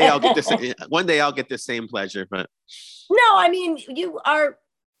 One day I'll get the same pleasure, but no, I mean you are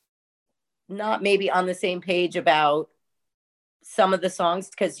not maybe on the same page about some of the songs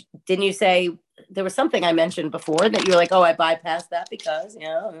because didn't you say there was something I mentioned before that you were like, oh, I bypassed that because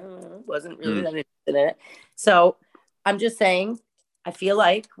wasn't really that interested in it. So I'm just saying, I feel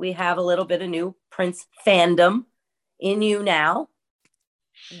like we have a little bit of new Prince fandom in you now.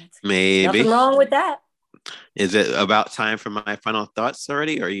 Maybe nothing wrong with that. Is it about time for my final thoughts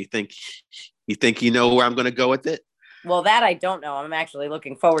already, or you think you know where I'm going to go with it? Well, that I don't know. I'm actually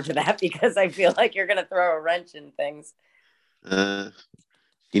looking forward to that because I feel like you're going to throw a wrench in things.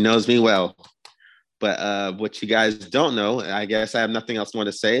 He knows me well, but what you guys don't know, I guess I have nothing else more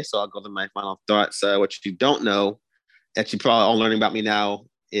to say, so I'll go to my final thoughts. What you don't know, that you probably all learning about me now,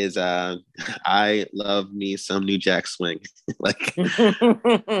 is I love me some New Jack Swing. Like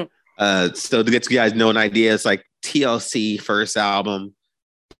so to get you guys know an idea, it's like TLC first album,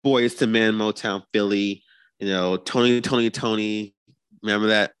 Boys to Men, Motown Philly, you know, Tony. Remember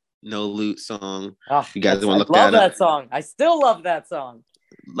that No Loot song? Oh, you guys want to look that up? I love that up. song. I still love that song.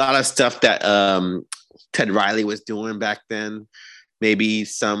 A lot of stuff that Ted Riley was doing back then. Maybe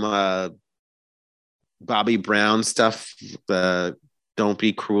some Bobby Brown stuff, the Don't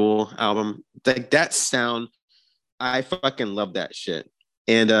Be Cruel album. Like that sound, I fucking love that shit.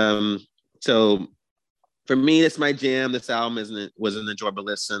 And so for me, it's my jam. This album was an enjoyable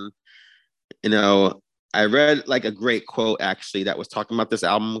listen. You know, I read like a great quote actually that was talking about this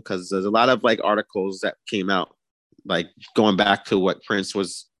album because there's a lot of like articles that came out like going back to what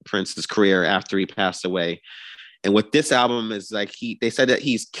Prince's career after he passed away. And with this album is like they said that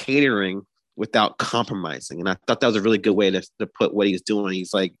he's catering without compromising. And I thought that was a really good way to put what he's doing.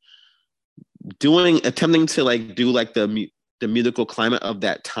 He's like attempting to like do like the musical climate of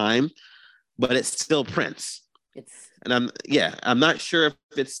that time, but it's still Prince. I'm not sure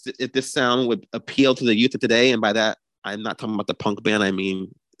if this sound would appeal to the youth of today. And by that, I'm not talking about the punk band. I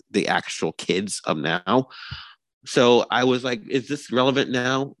mean the actual kids of now. So I was like, is this relevant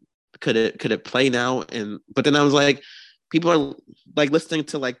now? Could it play now? But then I was like, people are like listening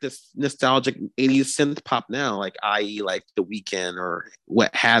to like this nostalgic 80s synth pop now, like i.e. like The Weeknd or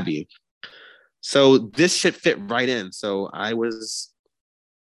what have you. So this shit fit right in. So it was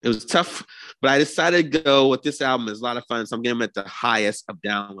tough, but I decided to go with this album. It's a lot of fun. So I'm giving it the highest of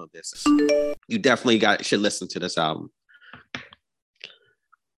download this. You definitely should listen to this album.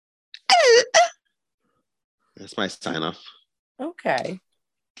 That's my sign off. Okay.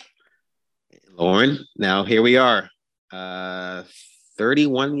 Lauren, now here we are.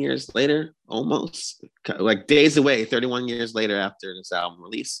 31 years later, almost like days away, 31 years later after this album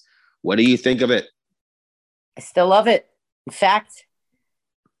release. What do you think of it? I still love it. In fact,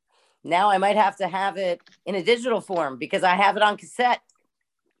 now I might have to have it in a digital form because I have it on cassette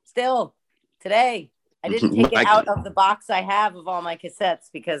still today. I didn't take it out of the box I have of all my cassettes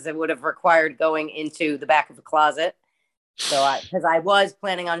because it would have required going into the back of the closet. So because I was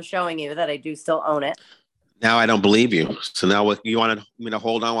planning on showing you that I do still own it. Now I don't believe you. So now what, you want me to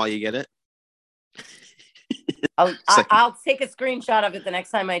hold on while you get it? I'll take a screenshot of it the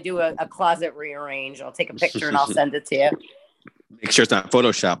next time I do a closet rearrange. I'll take a picture and I'll send it to you. Make sure it's not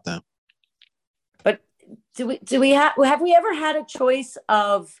Photoshop though. But have we ever had a choice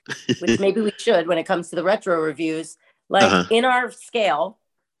of, which maybe we should when it comes to the retro reviews, like in our scale?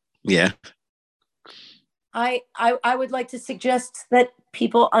 Yeah. I would like to suggest that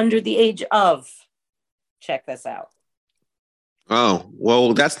people under the age of check this out. Oh,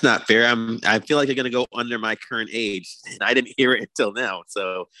 well, that's not fair. I feel like you're going to go under my current age. And I didn't hear it until now.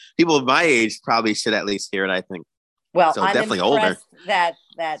 So people of my age probably should at least hear it, I think. Well, so I'm definitely older. That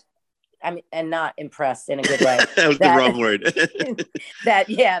I mean, and not impressed in a good way. That was the wrong word.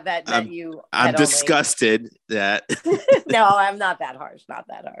 I'm disgusted that. No, I'm not that harsh. Not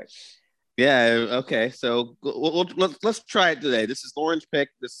that harsh. Yeah. Okay. So let's try it today. This is Lauren's pick.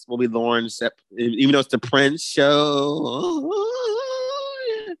 This will be Lauren's, even though it's the Prince show.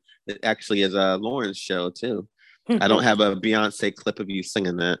 It actually is Lauren's show too. I don't have a Beyonce clip of you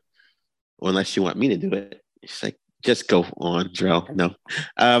singing that, unless you want me to do it. She's like, just go on, Drell. No.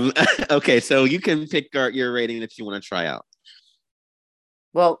 Okay. So you can pick your rating that you want to try out.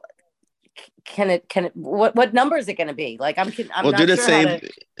 Well, can it what number is it going to be? Like I'm well, not do the sure same.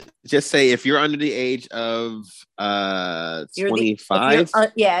 Just say if you're under the age of 25.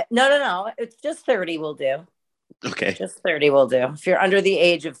 Yeah, no. It's just 30 will do. Okay. Just 30 will do. If you're under the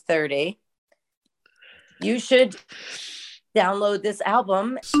age of 30, you should download this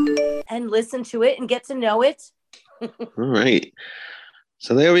album and listen to it and get to know it. All right.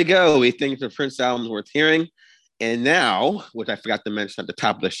 So there we go. We think the Prince album is worth hearing. And now, which I forgot to mention at the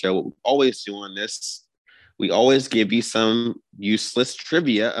top of the show, what we always do on this, we always give you some useless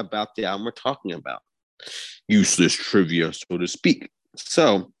trivia about the album we're talking about. Useless trivia, so to speak.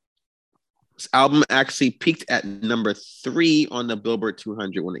 So this album actually peaked at number 3 on the Billboard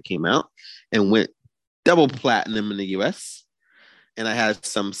 200 when it came out and went double platinum in the US. And I had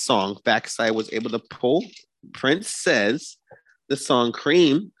some song facts I was able to pull. Prince says the song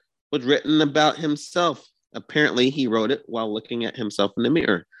Cream was written about himself. Apparently, he wrote it while looking at himself in the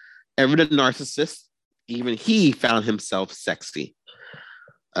mirror. Ever the narcissist, even he found himself sexy.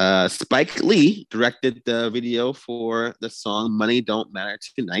 Spike Lee directed the video for the song Money Don't Matter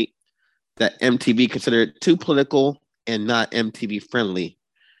Tonight that MTV considered too political and not MTV friendly.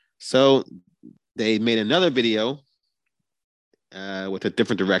 So they made another video with a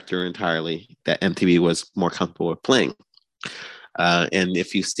different director entirely that MTV was more comfortable with playing. And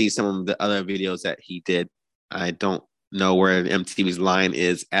if you see some of the other videos that he did, I don't know where MTV's line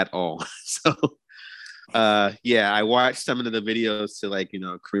is at all. So, yeah, I watched some of the videos to like,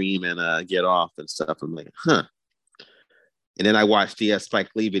 Cream and Get Off and stuff. I'm like, huh. And then I watched the Spike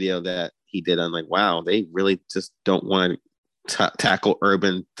Lee video that he did. I'm like, wow, they really just don't want to tackle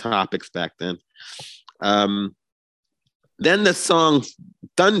urban topics back then. Then the song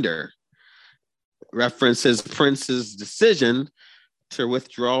Thunder references Prince's decision to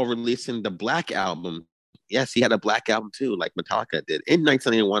withdraw releasing the Black Album. Yes, he had a Black Album too, like Metallica did in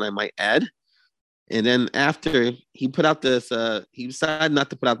 1991, I might add. And then after he put out this, he decided not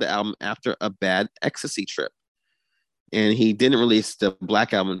to put out the album after a bad ecstasy trip. And he didn't release the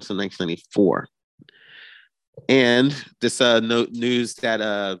Black Album until 1994. And this news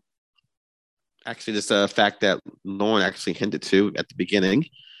that actually this fact that Lauren actually hinted to at the beginning.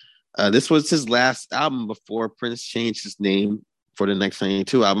 This was his last album before Prince changed his name for the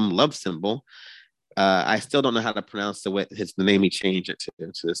 1992 album, Love Symbol. I still don't know how to pronounce the name he changed it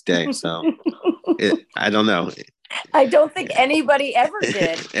to this day. So I don't know. I don't think anybody ever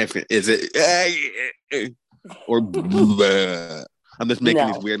did. Is it? Or I'm just making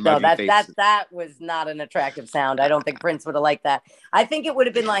these weird muggy faces. That was not an attractive sound. I don't think Prince would have liked that. I think it would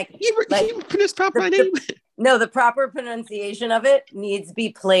have been like He pronounced my name. no, the proper pronunciation of it needs to be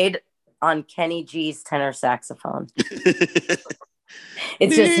played on Kenny G's tenor saxophone.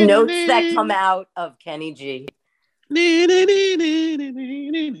 It's just notes that come out of Kenny G.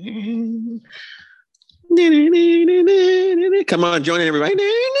 Come on, join in, everybody.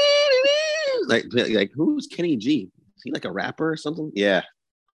 Like who's Kenny G? Is he like a rapper or something? Yeah.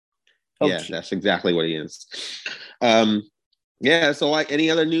 Oh, Yeah, gee. that's exactly what he is. Yeah, so like any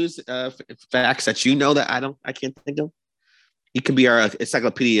other news facts that you know that I can't think of? You can be our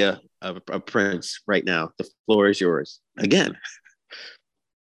encyclopedia of Prince right now. The floor is yours. Again.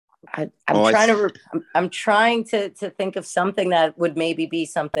 I'm trying to think of something that would maybe be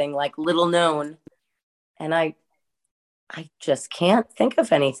something like little known, and I just can't think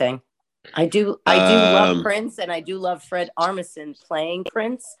of anything. I do love Prince, and I do love Fred Armisen playing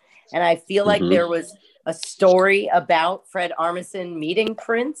Prince, and I feel like there was a story about Fred Armisen meeting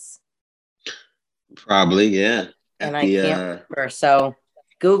Prince. Probably, yeah. And I can't remember. So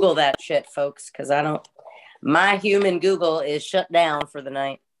Google that shit, folks, because my human Google is shut down for the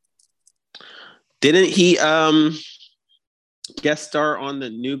night. Didn't he guest star on the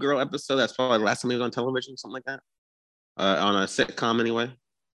New Girl episode? That's probably the last time he was on television, something like that. On a sitcom anyway.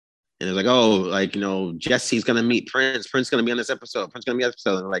 And it's like, oh, like, Jesse's gonna meet Prince. Prince gonna be on this episode. Prince gonna be on this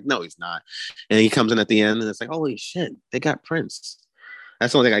episode. And they're like, no, he's not. And he comes in at the end, and it's like, holy shit, they got Prince.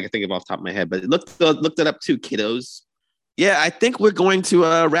 That's the only thing I can think of off the top of my head. But looked it up too, kiddos. Yeah, I think we're going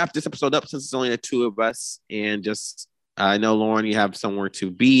to wrap this episode up since it's only the two of us. And just, I know, Lauren, you have somewhere to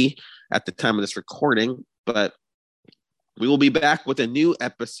be at the time of this recording, but we will be back with a new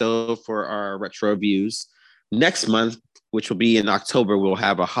episode for our retro reviews next month, which will be in October. We'll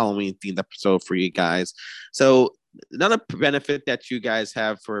have a Halloween themed episode for you guys. So another benefit that you guys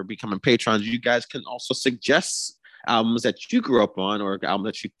have for becoming patrons, you guys can also suggest albums that you grew up on, or albums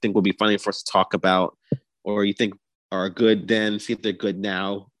that you think would be funny for us to talk about, or you think are good then, see if they're good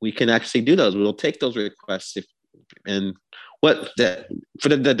now. We can actually do those. We'll take those requests for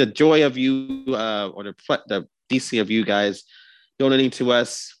the joy of you, or the DC of you guys donating to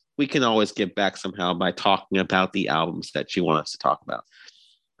us, we can always give back somehow by talking about the albums that you want us to talk about.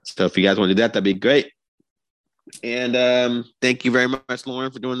 So if you guys want to do that, that'd be great. And thank you very much,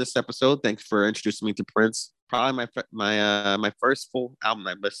 Lauren, for doing this episode. Thanks for introducing me to Prince. Probably my first full album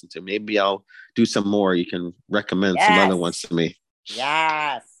I've listened to. Maybe I'll do some more. You can recommend some other ones to me.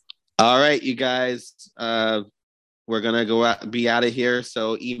 Yes. All right, you guys. We're going to be out of here.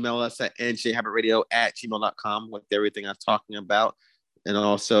 So email us at njhabbitradio@gmail.com with everything I'm talking about. And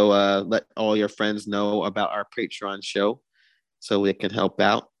also let all your friends know about our Patreon show so they can help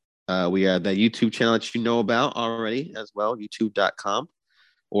out. We have the YouTube channel that you know about already as well, youtube.com.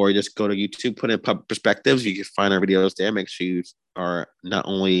 Or just go to YouTube, put in Public Perspectives. You can find our videos there. Make sure you are not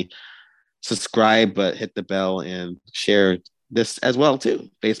only subscribe, but hit the bell and share this as well, too.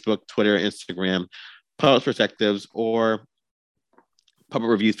 Facebook, Twitter, Instagram, Public Perspectives, or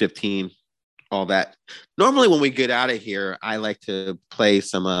Public Reviews 15, all that. Normally, when we get out of here, I like to play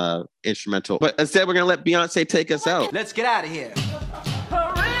some instrumental. But instead, we're going to let Beyonce take us out. Let's get out of here.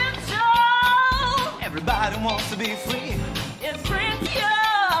 Everybody wants to be free.